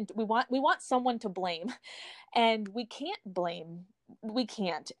at, and we want someone to blame. And we can't.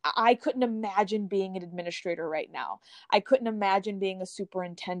 I couldn't imagine being an administrator right now. I couldn't imagine being a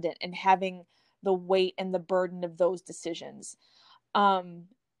superintendent and having the weight and the burden of those decisions. um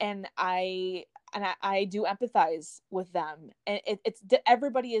and I do empathize with them. And it's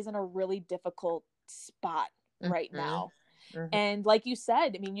everybody is in a really difficult spot right Mm-hmm. now. Mm-hmm. And like you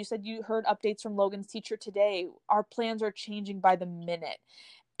said, I mean, you said you heard updates from Logan's teacher today. Our plans are changing by the minute.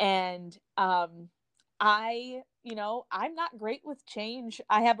 And I'm not great with change.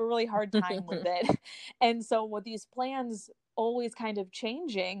 I have a really hard time with it. And so with these plans always kind of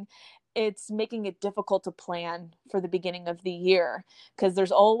changing, it's making it difficult to plan for the beginning of the year, because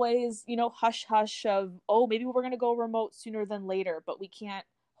there's always, hush hush of, oh, maybe we're going to go remote sooner than later, but we can't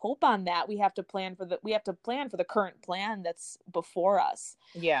hope on that. We have to plan for the current plan that's before us.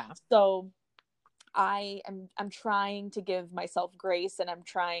 Yeah. So I'm trying to give myself grace, and I'm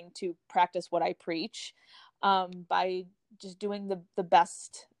trying to practice what I preach, by just doing the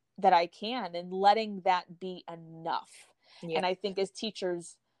best that I can, and letting that be enough. Yeah. And I think as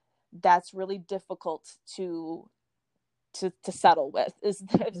teachers, that's really difficult to to settle with, is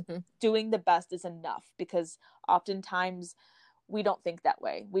that doing the best is enough, because oftentimes we don't think that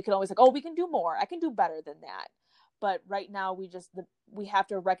way. We can always like, oh, we can do more, I can do better than that. But right now we have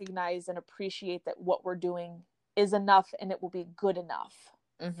to recognize and appreciate that what we're doing is enough, and it will be good enough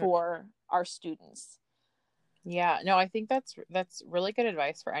for our students. Yeah, no, I think that's really good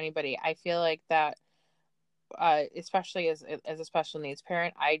advice for anybody. I feel like that, especially as a special needs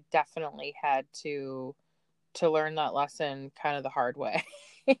parent, I definitely had to learn that lesson kind of the hard way.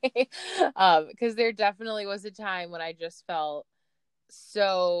 Because there definitely was a time when I just felt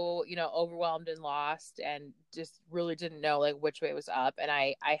so, overwhelmed and lost, and just really didn't know like which way was up. And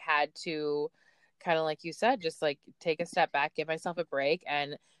I had to kind of, like you said, just like take a step back, give myself a break,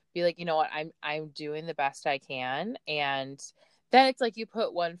 and be like, you know what, I'm doing the best I can. And then it's like you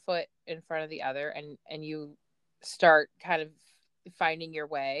put one foot in front of the other, and you start kind of finding your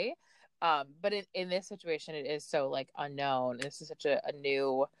way. But in this situation, it is so like unknown. This is such a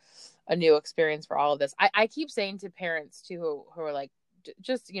new experience for all of this. I keep saying to parents too, who are like,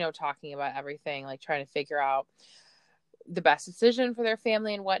 just, talking about everything, like trying to figure out the best decision for their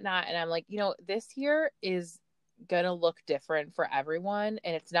family and whatnot. And I'm like, this year is going to look different for everyone,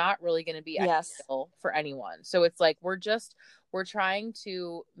 and it's not really going to be ideal for anyone. So it's like, we're trying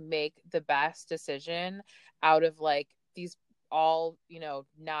to make the best decision out of like these all,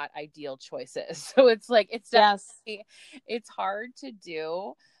 not ideal choices. So it's like, it's definitely, it's hard to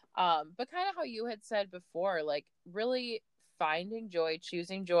do. But kind of how you had said before, like really finding joy,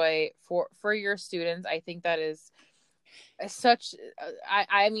 choosing joy for your students. I think that is such,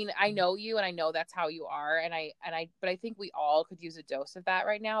 I mean, I know you, and I know that's how you are. But I think we all could use a dose of that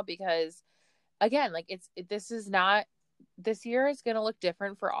right now, because again, like this year is going to look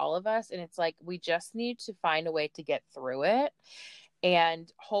different for all of us. And it's like, we just need to find a way to get through it,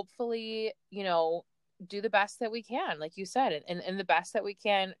 and hopefully, do the best that we can, like you said, and the best that we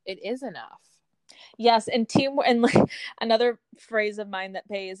can, it is enough. Yes, and teamwork, and like another phrase of mine that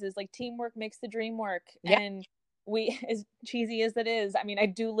pays is like, teamwork makes the dream work. Yeah. And we, as cheesy as it is, I mean, I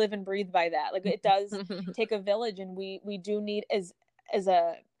do live and breathe by that. Like, it does take a village, and we do need, as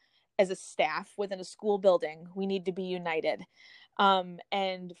a staff within a school building, we need to be united.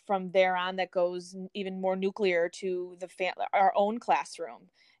 And from there on, that goes even more nuclear to our own classroom,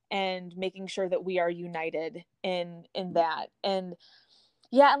 and making sure that we are united in that. And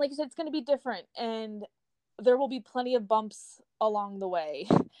yeah, and like you said, it's going to be different, and there will be plenty of bumps along the way.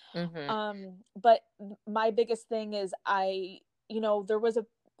 But my biggest thing is, I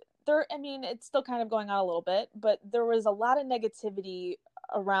mean, it's still kind of going on a little bit, but there was a lot of negativity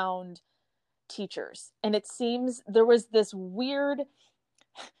around teachers, and it seems there was this weird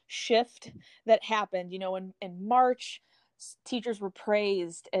shift that happened, in March. Teachers were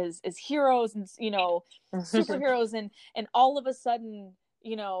praised as heroes, and superheroes, and all of a sudden,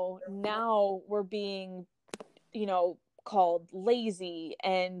 now we're being, called lazy,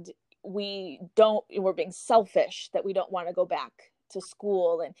 and we're being selfish, that we don't want to go back to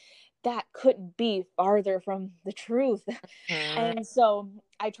school. And that couldn't be farther from the truth. And so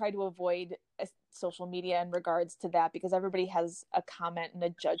I try to avoid social media in regards to that, because everybody has a comment and a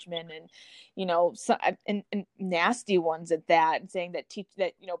judgment, and and nasty ones at that, saying that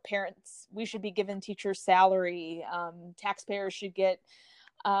parents, we should be given teachers salary, taxpayers should get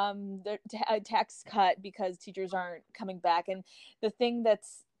the tax cut because teachers aren't coming back. And the thing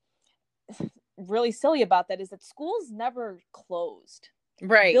that's really silly about that is that schools never closed.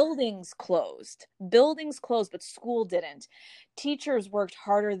 Right. Buildings closed, but school didn't. Teachers worked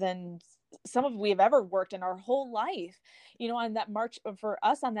harder than some of we have ever worked in our whole life. On that March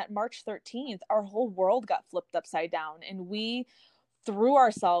 13th, our whole world got flipped upside down, and we threw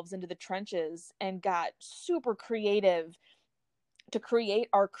ourselves into the trenches and got super creative to create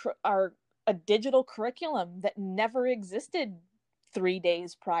a digital curriculum that never existed 3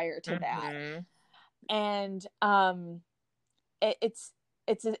 days prior to that. And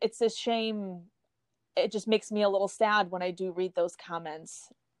it's a shame. It just makes me a little sad when I do read those comments,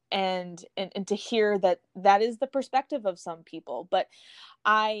 and to hear that is the perspective of some people. But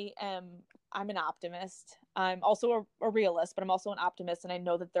I'm an optimist. I'm also a realist, but I'm also an optimist, and I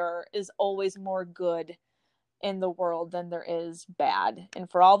know that there is always more good in the world than there is bad. And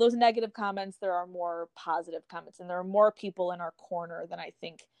for all those negative comments, there are more positive comments, and there are more people in our corner than I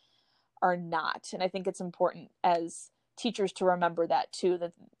think are not. And I think it's important as teachers to remember that too,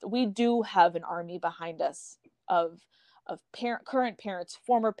 that we do have an army behind us of current parents,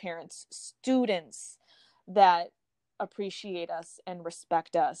 former parents, students that appreciate us and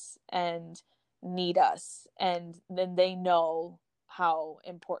respect us and need us. And then they know how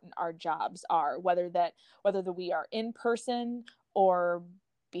important our jobs are, whether we are in person or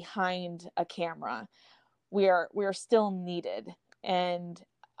behind a camera. We are still needed, and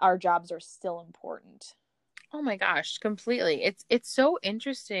our jobs are still important. Oh my gosh, completely. It's so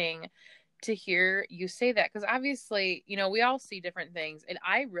interesting to hear you say that, because obviously, we all see different things, and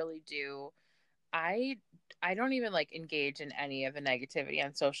I really do. I I don't even like engage in any of the negativity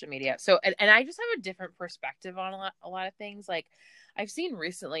on social media. So and I just have a different perspective on a lot of things. Like I've seen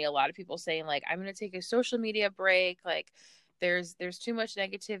recently a lot of people saying like I'm going to take a social media break, like there's too much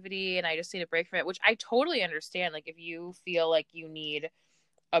negativity and I just need a break from it, which I totally understand. Like if you feel like you need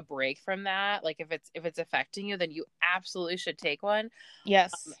a break from that, like if it's affecting you, then you absolutely should take one.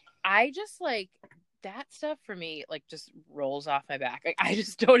 Yes. I just like that stuff for me, like just rolls off my back. Like I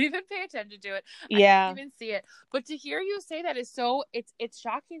just don't even pay attention to it. I don't Yeah. even see it. But to hear you say that is so it's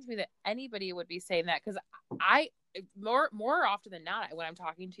shocking to me that anybody would be saying that, because I more often than not when I'm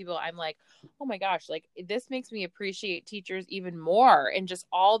talking to people, I'm like, oh my gosh, like this makes me appreciate teachers even more, and just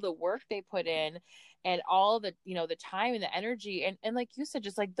all the work they put in and all the the time and the energy, and like you said,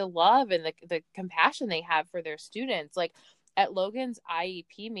 just like the love and the compassion they have for their students. Like at Logan's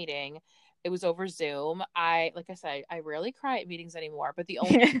IEP meeting, it was over Zoom. Like I said, I rarely cry at meetings anymore, but the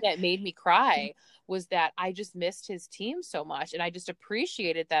only thing that made me cry was that I just missed his team so much, and I just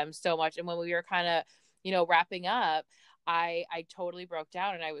appreciated them so much. And when we were kind of, wrapping up, I totally broke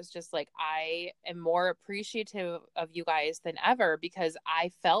down, and I was just like, I am more appreciative of you guys than ever, because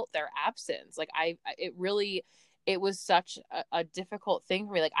I felt their absence. Like it was such a difficult thing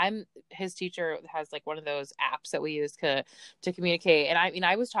for me. Like his teacher has like one of those apps that we use to communicate. And I mean,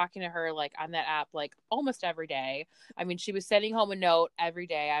 I was talking to her like on that app, like almost every day. I mean, she was sending home a note every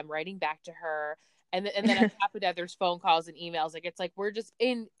day. I'm writing back to her. And then on top of that, there's phone calls and emails. Like, it's like, we're just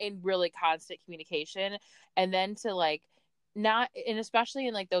in really constant communication. And then to like, not, and especially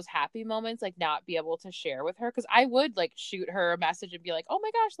in like those happy moments, like not be able to share with her, because I would like shoot her a message and be like, oh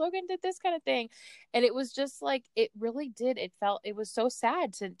my gosh, Logan did this kind of thing. And it was just like, it really did, it was so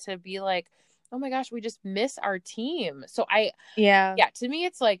sad to be like, oh my gosh, we just miss our team. So Yeah. yeah, to me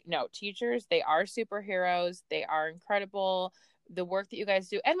it's like, no, teachers, they are superheroes, they are incredible, the work that you guys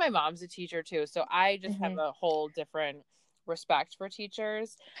do. And my mom's a teacher too, so I just have a whole different respect for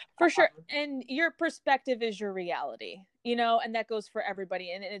teachers. For sure. And your perspective is your reality, and that goes for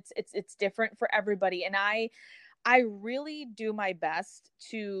everybody, and it's different for everybody. And I really do my best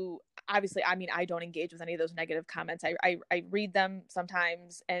to, obviously, I mean, I don't engage with any of those negative comments. I read them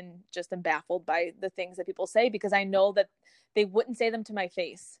sometimes and just am baffled by the things that people say, because I know that they wouldn't say them to my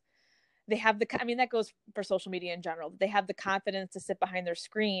face. They have that goes for social media in general. They have the confidence to sit behind their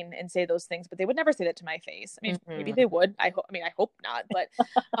screen and say those things, but they would never say that to my face. I mean, maybe they would. I hope not, but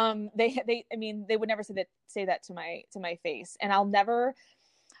they would never say that to my face. And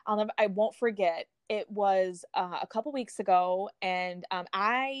I won't forget. It was a couple weeks ago, and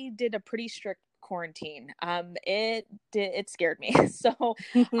I did a pretty strict quarantine. It scared me, so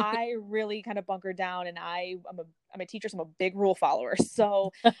I really kind of bunkered down. And I'm a teacher, so I'm a big rule follower.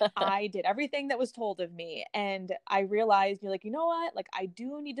 So I did everything that was told of me, and I realized, you're like, you know what? Like, I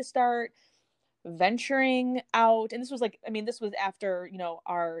do need to start venturing out. And this was after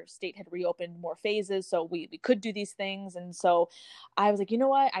our state had reopened more phases, so we could do these things. And so I was like, you know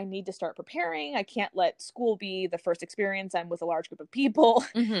what, I need to start preparing. I can't let school be the first experience I'm with a large group of people.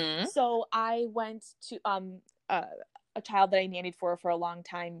 So I went to a child that I nannied for a long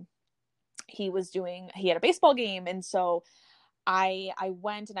time. He had a baseball game, and so I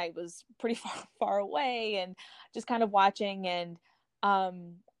went, and I was pretty far away and just kind of watching. And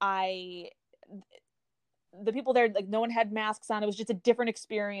I the people there, like, no one had masks on. It was just a different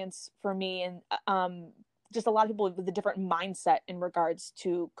experience for me. And just a lot of people with a different mindset in regards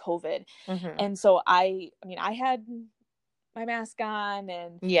to COVID. And so I had my mask on,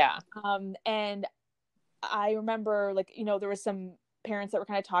 and I remember, like, there was some parents that were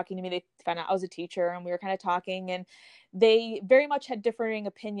kind of talking to me. They found out I was a teacher, and we were kind of talking, and they very much had differing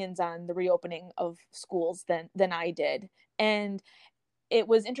opinions on the reopening of schools than I did. And it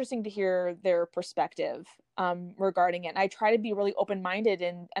was interesting to hear their perspective regarding it. And I try to be really open-minded,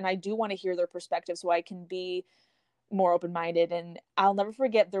 and I do want to hear their perspective so I can be more open-minded. And I'll never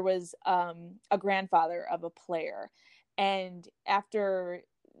forget, there was a grandfather of a player. And after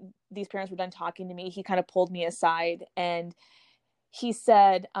these parents were done talking to me, he kind of pulled me aside, and he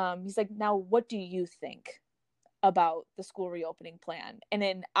said, he's like, now, what do you think about the school reopening plan? And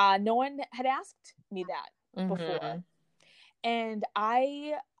then no one had asked me that before. And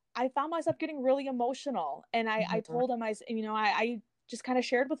I found myself getting really emotional. And I told him, I just kind of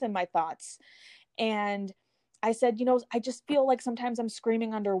shared with him my thoughts. And I said, I just feel like sometimes I'm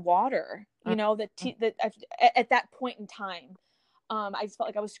screaming underwater, that at that point in time, I just felt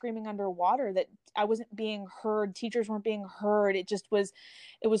like I was screaming underwater, that I wasn't being heard. Teachers weren't being heard. It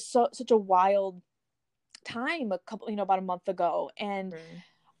was such a wild time about a month ago. And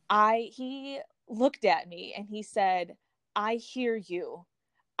he looked at me and he said, I hear you.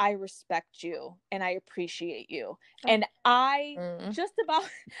 I respect you and I appreciate you. And I just about,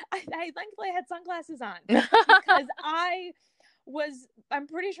 I thankfully had sunglasses on because I'm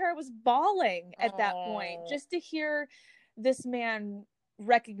pretty sure I was bawling at that point, just to hear this man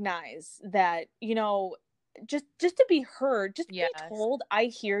recognize that, just to be heard, just to be told, I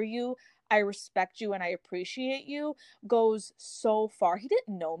hear you, I respect you, and I appreciate you, goes so far. He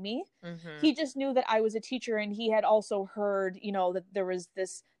didn't know me. He just knew that I was a teacher, and he had also heard, that there was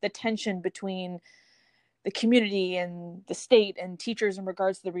the tension between the community and the state and teachers in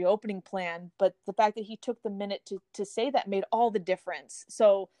regards to the reopening plan. But the fact that he took the minute to say that made all the difference.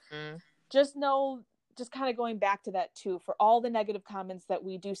 So just know, just kind of going back to that too, for all the negative comments that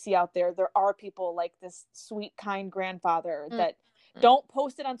we do see out there, there are people like this sweet, kind grandfather that don't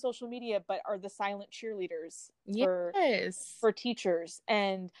post it on social media, but are the silent cheerleaders for teachers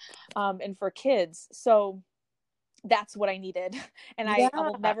and for kids. So that's what I needed. And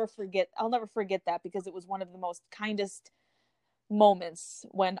I'll never forget that, because it was one of the most kindest moments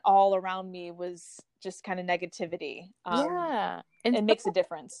when all around me was just kind of negativity. And it makes a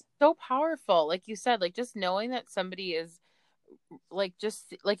difference. So powerful. Like you said, like just knowing that somebody is like,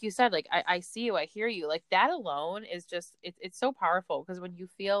 just like you said, like I see you, I hear you, like that alone is just, it's so powerful. Because when you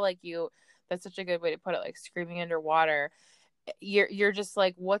feel like that's such a good way to put it, like screaming underwater, you're just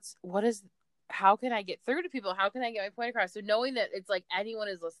like, how can I get through to people? How can I get my point across? So knowing that it's like anyone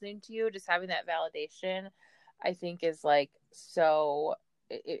is listening to you, just having that validation, I think is like, so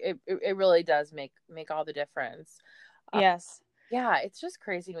it really does make all the difference. Yes. Yeah, it's just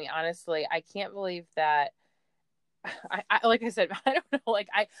crazy to me, honestly. I can't believe that. I like I said, I don't know. Like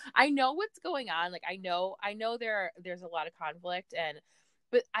I know what's going on. Like I know there's a lot of conflict,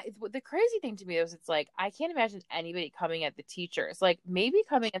 but the crazy thing to me is, it's like, I can't imagine anybody coming at the teachers, like maybe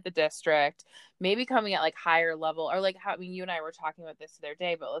coming at the district, maybe coming at like higher level, or like how, I mean, you and I were talking about this the other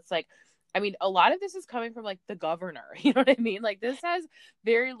day, but it's like, I mean, a lot of this is coming from like the governor, you know what I mean? Like this has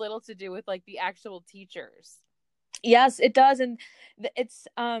very little to do with like the actual teachers. Yes, it does. And it's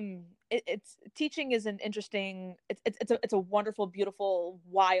teaching is an interesting, it's a wonderful, beautiful,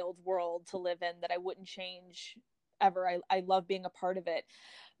 wild world to live in that I wouldn't change ever. I love being a part of it.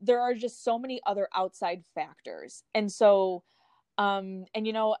 There are just so many other outside factors. And so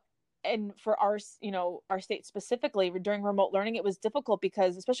and for our state specifically, during remote learning, it was difficult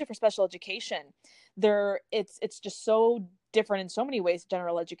because, especially for special education, it's just so different in so many ways.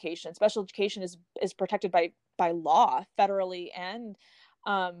 General education, special education is protected by law, federally and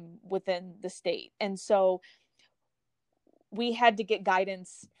within the state. And so we had to get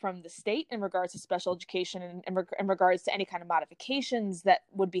guidance from the state in regards to special education and in regards to any kind of modifications that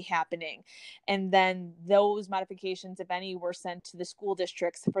would be happening. And then those modifications, if any, were sent to the school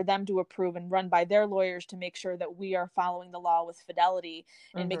districts for them to approve and run by their lawyers to make sure that we are following the law with fidelity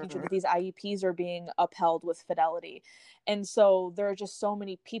and making sure that these IEPs are being upheld with fidelity. And so there are just so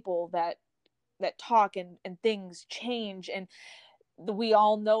many people that talk and things change. And we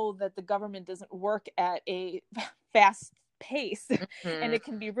all know that the government doesn't work at a fast pace and it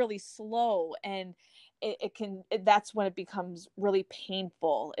can be really slow, and that's when it becomes really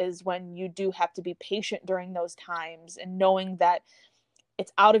painful, is when you do have to be patient during those times, and knowing that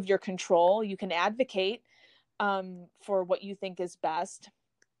it's out of your control. You can advocate for what you think is best,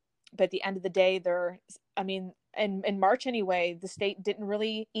 but at the end of the day, in March anyway, the state didn't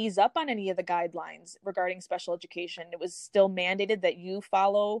really ease up on any of the guidelines regarding special education. It was still mandated that you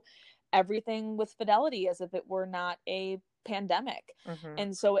follow everything with fidelity, as if it were not a pandemic.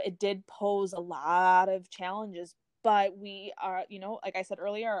 And so it did pose a lot of challenges, but we are, like I said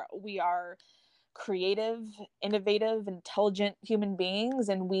earlier, we are creative, innovative, intelligent human beings,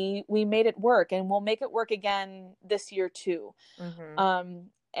 and we made it work, and we'll make it work again this year too.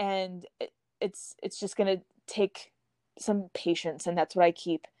 And it's just going to take some patience, and that's what I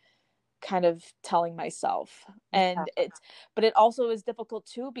keep kind of telling myself. And but it also is difficult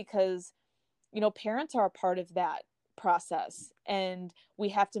too, because parents are a part of that process, and we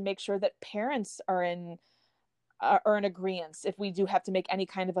have to make sure that parents are in agreement if we do have to make any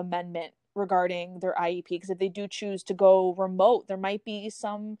kind of amendment regarding their IEP, because if they do choose to go remote, there might be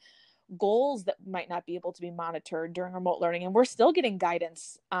some goals that might not be able to be monitored during remote learning. And we're still getting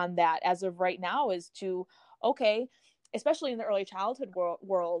guidance on that as of right now, as to, okay, especially in the early childhood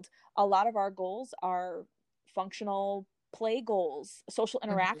world, a lot of our goals are functional play goals, social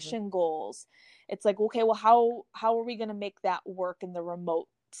Mm-hmm. interaction goals. It's like, okay, well, how are we going to make that work in the remote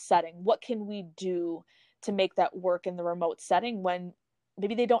setting? What can we do to make that work in the remote setting when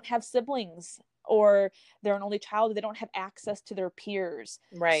maybe they don't have siblings, or they're an only child, they don't have access to their peers.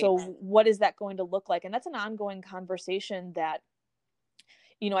 Right. So what is that going to look like? And that's an ongoing conversation that,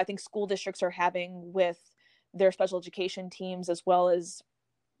 I think school districts are having with their special education teams, as well as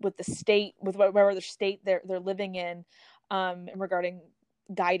with the state, with whatever the state they're living in, regarding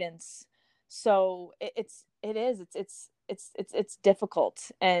guidance. So it's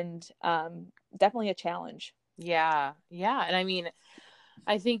difficult, and definitely a challenge. Yeah. And I mean,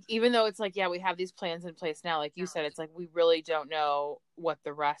 I think even though it's like, yeah, we have these plans in place now, like you said, it's like we really don't know what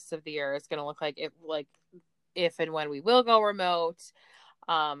the rest of the year is going to look like, if and when we will go remote.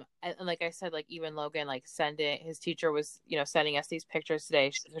 And like I said, like even Logan, like his teacher was, sending us these pictures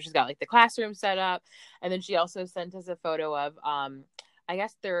today. So she's got like the classroom set up, and then she also sent us a photo of, I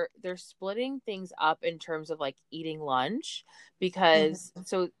guess they're splitting things up in terms of like eating lunch, because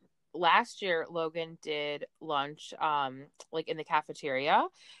so last year Logan did lunch like in the cafeteria.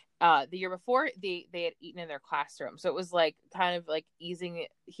 The year before they had eaten in their classroom, so it was like kind of like easing.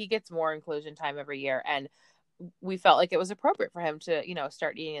 He gets more inclusion time every year, and we felt like it was appropriate for him to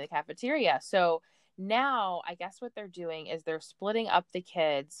start eating in the cafeteria. So now I guess what they're doing is they're splitting up the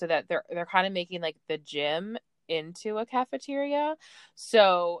kids so that they're kind of making like the gym into a cafeteria.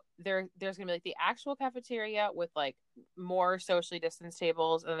 So there's gonna be like the actual cafeteria with like more socially distanced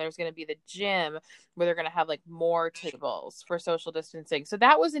tables, and there's gonna be the gym where they're gonna have like more tables for social distancing. So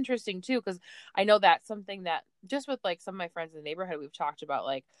that was interesting too, because I know that's something that just with like some of my friends in the neighborhood we've talked about,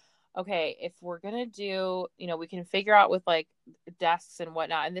 like, okay, if we're gonna do, we can figure out with like desks and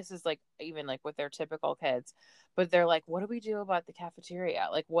whatnot, and this is like even like with their typical kids, but they're like, what do we do about the cafeteria?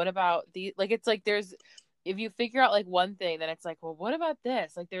 Like, what about it's like if you figure out like one thing, then it's like, well, what about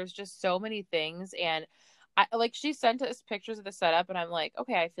this? Like, there's just so many things. And like she sent us pictures of the setup, and I'm like,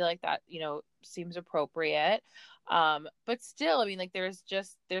 okay, I feel like that, seems appropriate. But still, I mean, like there's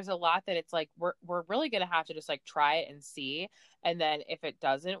a lot that it's like, we're really going to have to just like try it and see. And then if it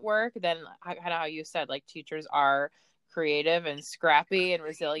doesn't work, then kind of how you said, like teachers are creative and scrappy and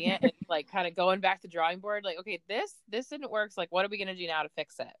resilient, and like kind of going back to drawing board, like, okay, this didn't work. So like, what are we going to do now to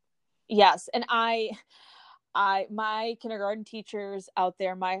fix it? Yes. And my kindergarten teachers out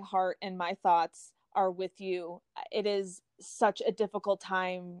there, my heart and my thoughts are with you. It is such a difficult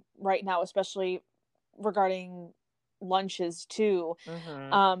time right now, especially regarding lunches too.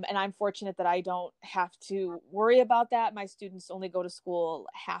 And I'm fortunate that I don't have to worry about that. My students only go to school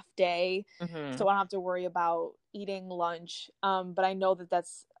half day, so I don't have to worry about eating lunch. But I know that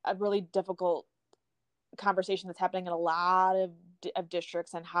that's a really difficult conversation that's happening in a lot of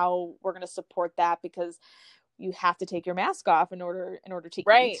districts, and how we're going to support that, because you have to take your mask off in order to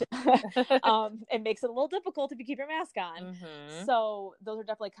right. eat. It makes it a little difficult if you keep your mask on. So those are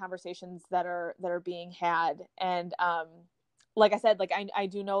definitely conversations that are being had. And like I said, like I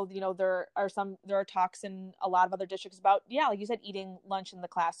do know, there are talks in a lot of other districts about, like you said, eating lunch in the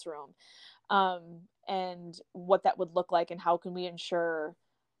classroom, and what that would look like, and how can we ensure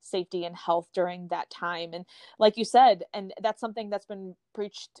safety and health during that time. And like you said, and that's something that's been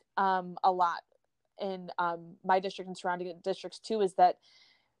preached a lot in my district and surrounding districts too, is that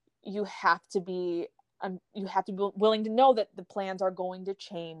you have to be willing to know that the plans are going to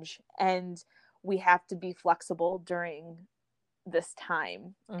change, and we have to be flexible during this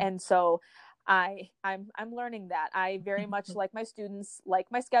time. And so I'm learning that. I very much like my students, like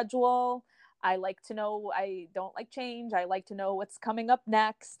my schedule. I like to know, I don't like change. I like to know what's coming up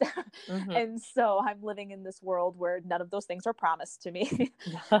next. And so I'm living in this world where none of those things are promised to me.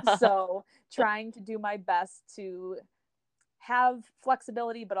 So trying to do my best to have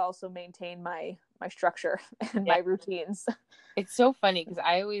flexibility, but also maintain my structure and my routines. It's so funny because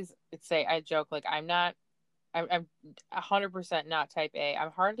I always say, I joke, like I'm 100% not type A. I'm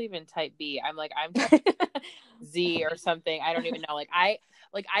hardly even type B. I'm type Z or something. I don't even know. I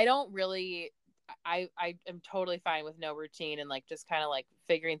don't really, I am totally fine with no routine, and like just kind of like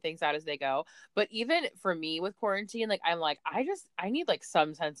figuring things out as they go. But even for me with quarantine, like I'm like, I need like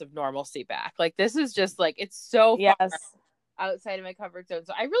some sense of normalcy back. Like this is just like, it's so far outside of my comfort zone.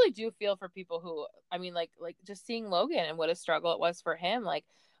 So I really do feel for people who, I mean, like just seeing Logan and what a struggle it was for him, like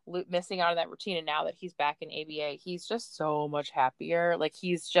missing out on that routine. And now that he's back in ABA, he's just so much happier. Like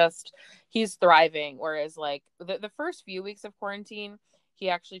he's thriving. Whereas like the first few weeks of quarantine, he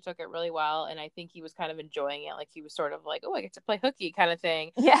actually took it really well. And I think he was kind of enjoying it. Like he was sort of like, oh, I get to play hooky kind of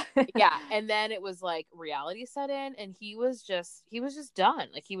thing. Yeah. Yeah. And then it was like reality set in, and he was just done.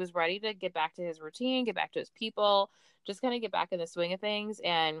 Like he was ready to get back to his routine, get back to his people, just kind of get back in the swing of things.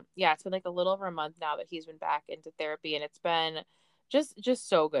 And yeah, it's been like a little over a month now that he's been back into therapy, and it's been just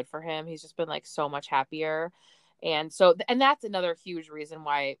so good for him. He's just been like so much happier. And so, and that's another huge reason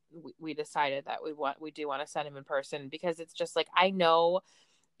why we decided that we do want to send him in person, because it's just like, I know,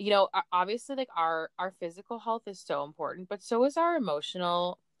 obviously like our physical health is so important, but so is our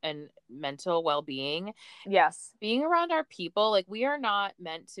emotional and mental well-being. Yes. Being around our people, like we are not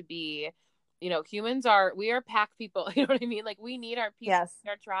meant to be, we are pack people. You know what I mean? Like we need our people, Yes.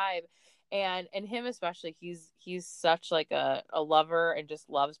 our tribe. And him especially, he's such like a lover and just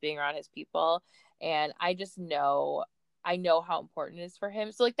loves being around his people. And I know how important it is for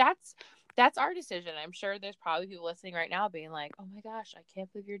him. So like that's our decision. I'm sure there's probably people listening right now being like, oh my gosh, I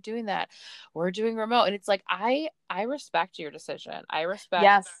can't believe you're doing that. We're doing remote. And it's like, I respect your decision. I respect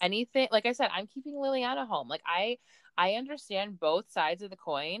Yes. anything. Like I said, I'm keeping Liliana home. Like I understand both sides of the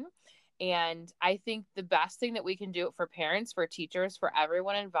coin. And I think the best thing that we can do for parents, for teachers, for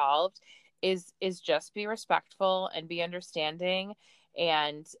everyone involved is just be respectful and be understanding.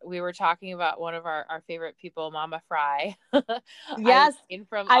 And we were talking about one of our favorite people, Mama Fry. Yes. Eileen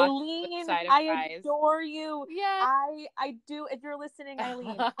from Eileen, Side of I Fries. adore you. Yeah. I do. If you're listening,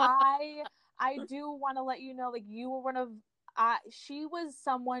 Eileen, I do want to let you know, like you were one of she was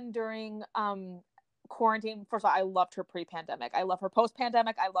someone during quarantine. First of all, I loved her pre-pandemic. I love her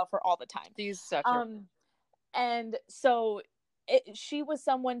post-pandemic. I love her all the time. She's such a and so she was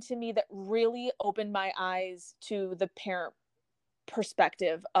someone to me that really opened my eyes to the parent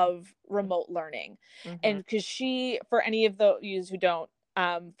perspective of remote learning. mm-hmm. And because she, for any of those who don't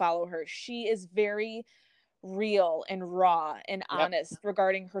follow her, she is very real and raw and honest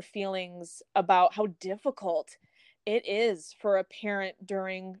regarding her feelings about how difficult it is for a parent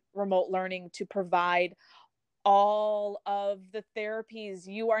during remote learning to provide all of the therapies.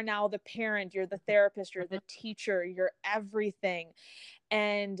 You are now the parent, you're the therapist, you're the teacher, you're everything.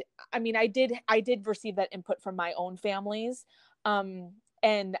 And I mean, I did receive that input from my own families.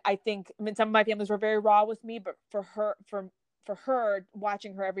 And I think, I mean, some of my families were very raw with me, but for her,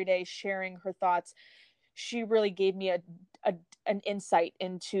 watching her every day, sharing her thoughts, she really gave me an insight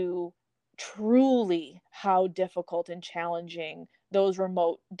into truly how difficult and challenging those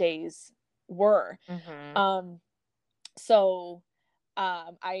remote days were. Mm-hmm. So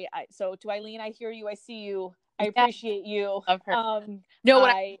so to Eileen, I hear you, I see you, I appreciate you. Love her. No,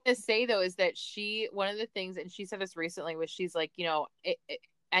 what I want to say though is that one of the things, and she said this recently, was she's like,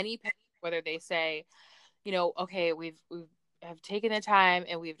 any parent, whether they say, okay, we have taken the time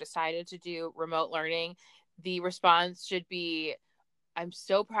and we've decided to do remote learning, the response should be, I'm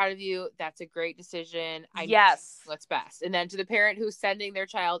so proud of you. That's a great decision. I know what's best. And then to the parent who's sending their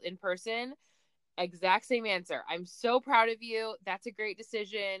child in person, exact same answer. I'm so proud of you. That's a great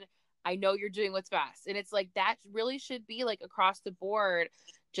decision. I know you're doing what's best. And it's like, that really should be like across the board,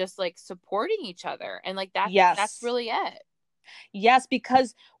 just like supporting each other. And like that's really it. Yes,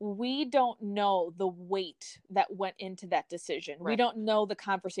 because we don't know the weight that went into that decision. Right. We don't know the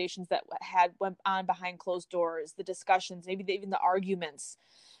conversations that went on behind closed doors, the discussions, maybe even the arguments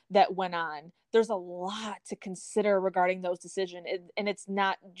that went on. There's a lot to consider regarding those decisions. And it's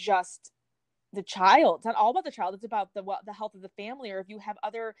not just the child. It's not all about the child. It's about the health of the family, or if you have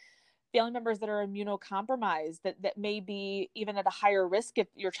other family members that are immunocompromised, that may be even at a higher risk if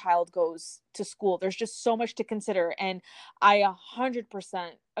your child goes to school. There's just so much to consider. And I 100%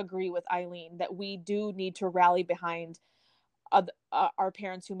 agree with Eileen that we do need to rally behind our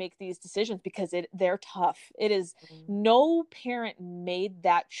parents who make these decisions, because they're tough. It is, no parent made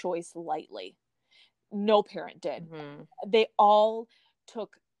that choice lightly. No parent did. They all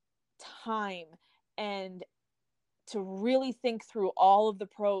took time and to really think through all of the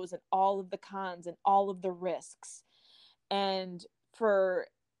pros and all of the cons and all of the risks. And for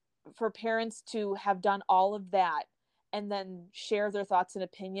parents to have done all of that and then share their thoughts and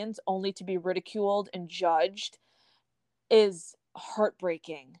opinions only to be ridiculed and judged is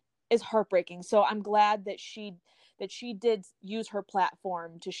heartbreaking. So I'm glad that she did use her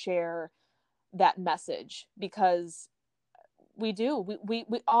platform to share that message, because we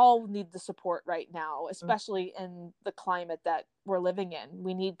all need the support right now, especially in the climate that we're living in.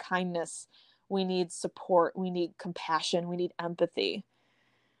 We need kindness, we need support, we need compassion, we need empathy.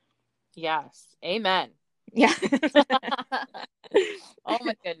 Yes. Amen. Yeah. Oh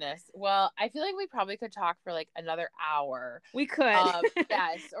my goodness. Well, I feel like we probably could talk for like another hour. We could.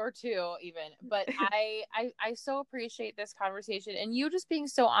 Yes, or two even. But I so appreciate this conversation and you just being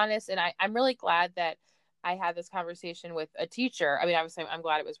so honest. And I'm really glad that I had this conversation with a teacher. I mean, obviously I'm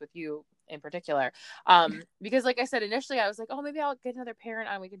glad it was with you in particular. Because like I said, initially I was like, oh, maybe I'll get another parent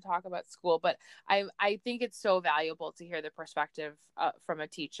on, we can talk about school. But I think it's so valuable to hear the perspective from a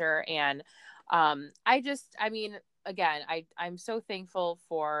teacher. And I mean, again, I'm so thankful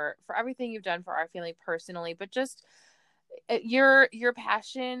for everything you've done for our family personally, but just your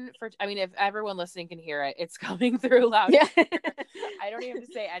passion for, I mean, if everyone listening can hear it, it's coming through loud. Yeah. I don't even have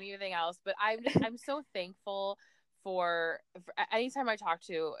to say anything else, but I'm so thankful for anytime I talk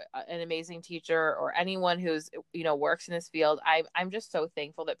to an amazing teacher or anyone who's, you know, works in this field. I'm just so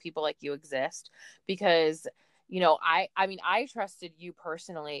thankful that people like you exist, because you know, I mean, I trusted you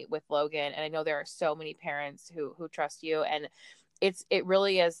personally with Logan, and I know there are so many parents who trust you, and it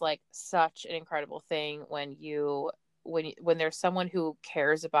really is like such an incredible thing when when there's someone who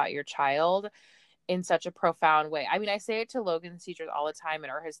cares about your child in such a profound way. I mean, I say it to Logan's teachers all the time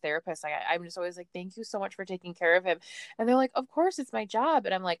and or his therapist. I'm just always like, thank you so much for taking care of him. And they're like, of course it's my job.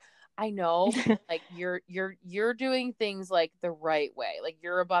 And I'm like, I know, but like you're doing things like the right way. Like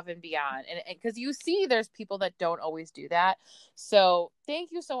you're above and beyond. And cause you see, there's people that don't always do that. So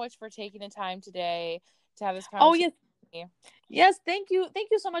thank you so much for taking the time today to have this conversation. Oh, yes. Yes. Thank you.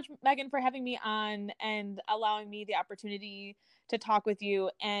 Thank you so much, Megan, for having me on and allowing me the opportunity to talk with you.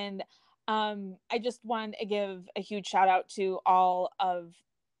 And I just want to give a huge shout out to all of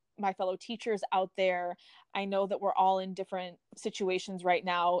my fellow teachers out there. I know that we're all in different situations right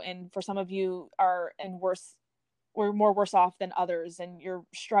now, and for some of you are in worse, we're more worse off than others, and you're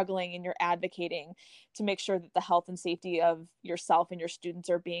struggling and you're advocating to make sure that the health and safety of yourself and your students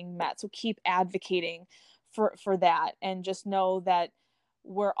are being met. So keep advocating for that, and just know that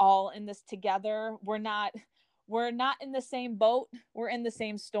we're all in this together. We're not in the same boat. We're in the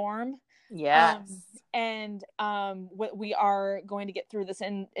same storm. Yes. And we are going to get through this.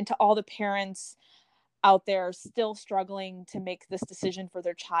 And to all the parents out there still struggling to make this decision for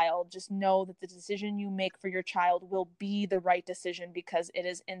their child, just know that the decision you make for your child will be the right decision, because it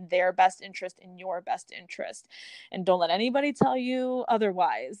is in their best interest, in your best interest. And don't let anybody tell you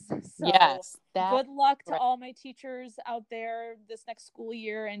otherwise. So Yes, good luck to right. all my teachers out there this next school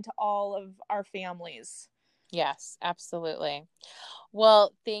year, and to all of our families. Yes, absolutely.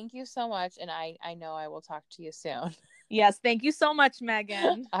 Well, thank you so much. And I know I will talk to you soon. Yes, thank you so much,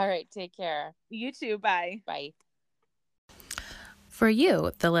 Megan. All right, take care. You too. Bye. Bye. For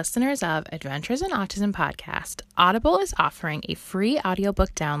you, the listeners of Adventures in Autism podcast, Audible is offering a free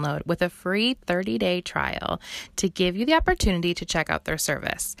audiobook download with a free 30-day trial to give you the opportunity to check out their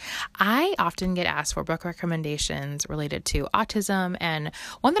service. I often get asked for book recommendations related to autism, and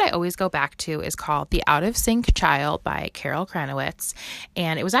one that I always go back to is called The Out of Sync Child by Carol Kranowitz,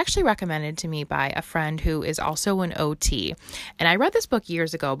 and it was actually recommended to me by a friend who is also an OT. And I read this book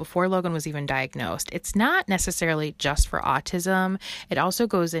years ago before Logan was even diagnosed. It's not necessarily just for autism. It also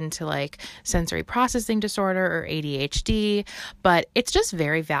goes into like sensory processing disorder or ADHD, but it's just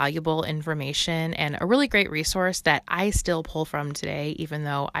very valuable information and a really great resource that I still pull from today, even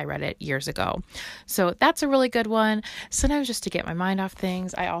though I read it years ago. So that's a really good one. Sometimes just to get my mind off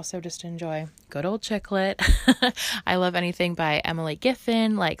things, I also just enjoy good old chick lit. I love anything by Emily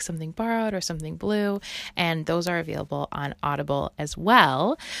Giffin, like Something Borrowed or Something Blue, and those are available on Audible as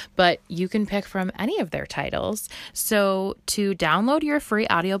well, but you can pick from any of their titles. So to download your free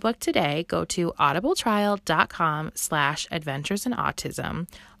audiobook today, go to audibletrial.com/adventuresinautism.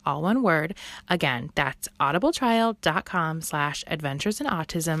 All one word. Again, that's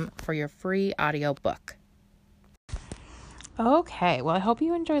audibletrial.com/adventuresinautism for your free audiobook. Okay, well, I hope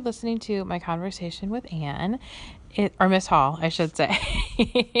you enjoyed listening to my conversation with Anne, or Miss Hall, I should say.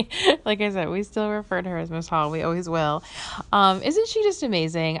 Like I said, we still refer to her as Miss Hall. We always will. Isn't she just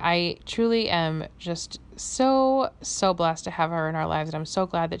amazing? I truly am just so blessed to have her in our lives, and I'm so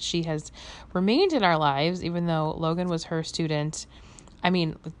glad that she has remained in our lives, even though Logan was her student. I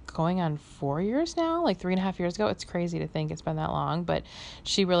mean, going on 4 years now, like 3.5 years ago. It's crazy to think it's been that long, but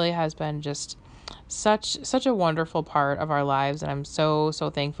she really has been just such a wonderful part of our lives, and I'm so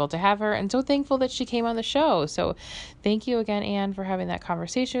thankful to have her, and so thankful that she came on the show. So thank you again, Anne, for having that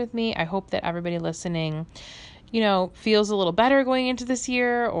conversation with me. I hope that everybody listening, you know, feels a little better going into this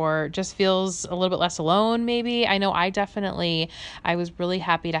year, or just feels a little bit less alone maybe. I know I was really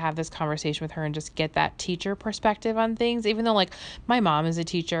happy to have this conversation with her and just get that teacher perspective on things, even though like my mom is a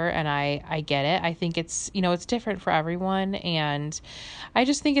teacher and I get it. I think it's, you know, it's different for everyone, and I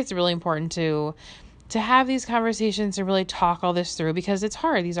just think it's really important to to have these conversations and really talk all this through, because it's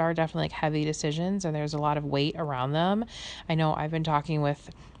hard. These are definitely like heavy decisions and there's a lot of weight around them. I know I've been talking with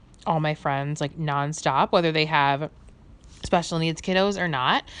all my friends like nonstop, whether they have special needs kiddos or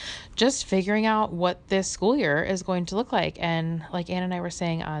not, just figuring out what this school year is going to look like. And like Ann and I were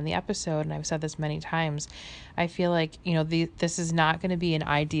saying on the episode, and I've said this many times, I feel like, this is not going to be an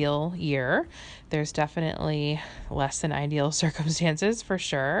ideal year. There's definitely less than ideal circumstances for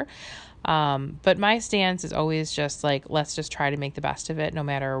sure. But my stance is always just like, let's just try to make the best of it no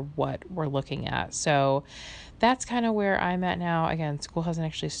matter what we're looking at. So that's kind of where I'm at now. Again, school hasn't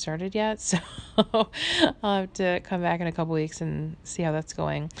actually started yet, so I'll have to come back in a couple weeks and see how that's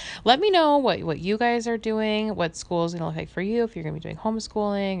going. Let me know what you guys are doing, what school is going to look like for you, if you're going to be doing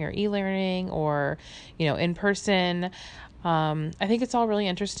homeschooling or e-learning or, in person. I think it's all really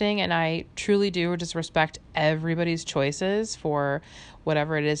interesting, and I truly do just respect everybody's choices for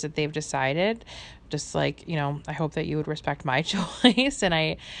whatever it is that they've decided. Just like, I hope that you would respect my choice. And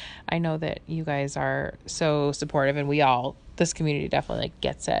I know that you guys are so supportive, and this community definitely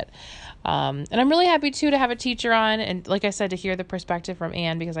gets it. And I'm really happy too to have a teacher on, and like I said, to hear the perspective from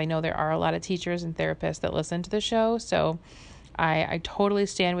Ann, because I know there are a lot of teachers and therapists that listen to the show. So I totally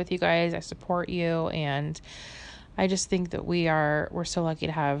stand with you guys. I support you, and I just think that we're so lucky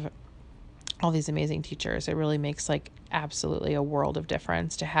to have all these amazing teachers. It really makes like absolutely a world of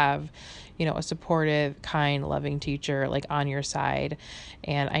difference to have, a supportive, kind, loving teacher like on your side.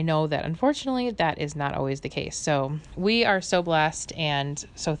 And I know that unfortunately that is not always the case. So we are so blessed and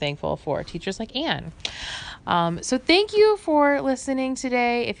so thankful for teachers like Ann. So thank you for listening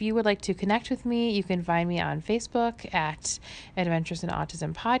today. If you would like to connect with me, you can find me on Facebook at Adventures in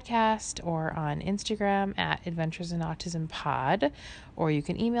Autism Podcast, or on Instagram at Adventures in Autism Pod, or you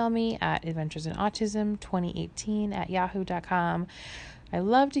can email me at adventuresinautism2018@yahoo.com. I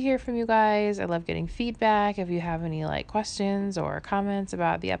love to hear from you guys. I love getting feedback. If you have any questions or comments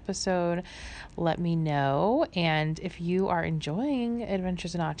about the episode, let me know. And if you are enjoying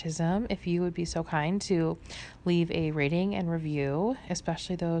Adventures in Autism, if you would be so kind to leave a rating and review,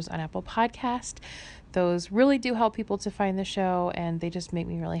 especially those on Apple Podcast. Those really do help people to find the show, and they just make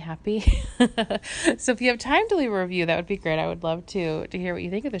me really happy. So if you have time to leave a review, that would be great. I would love to hear what you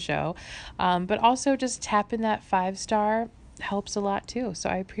think of the show. But also just tap in that 5-star helps a lot too. So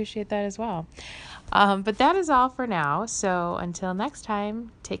I appreciate that as well. But that is all for now. So until next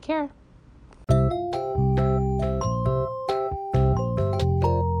time, take care.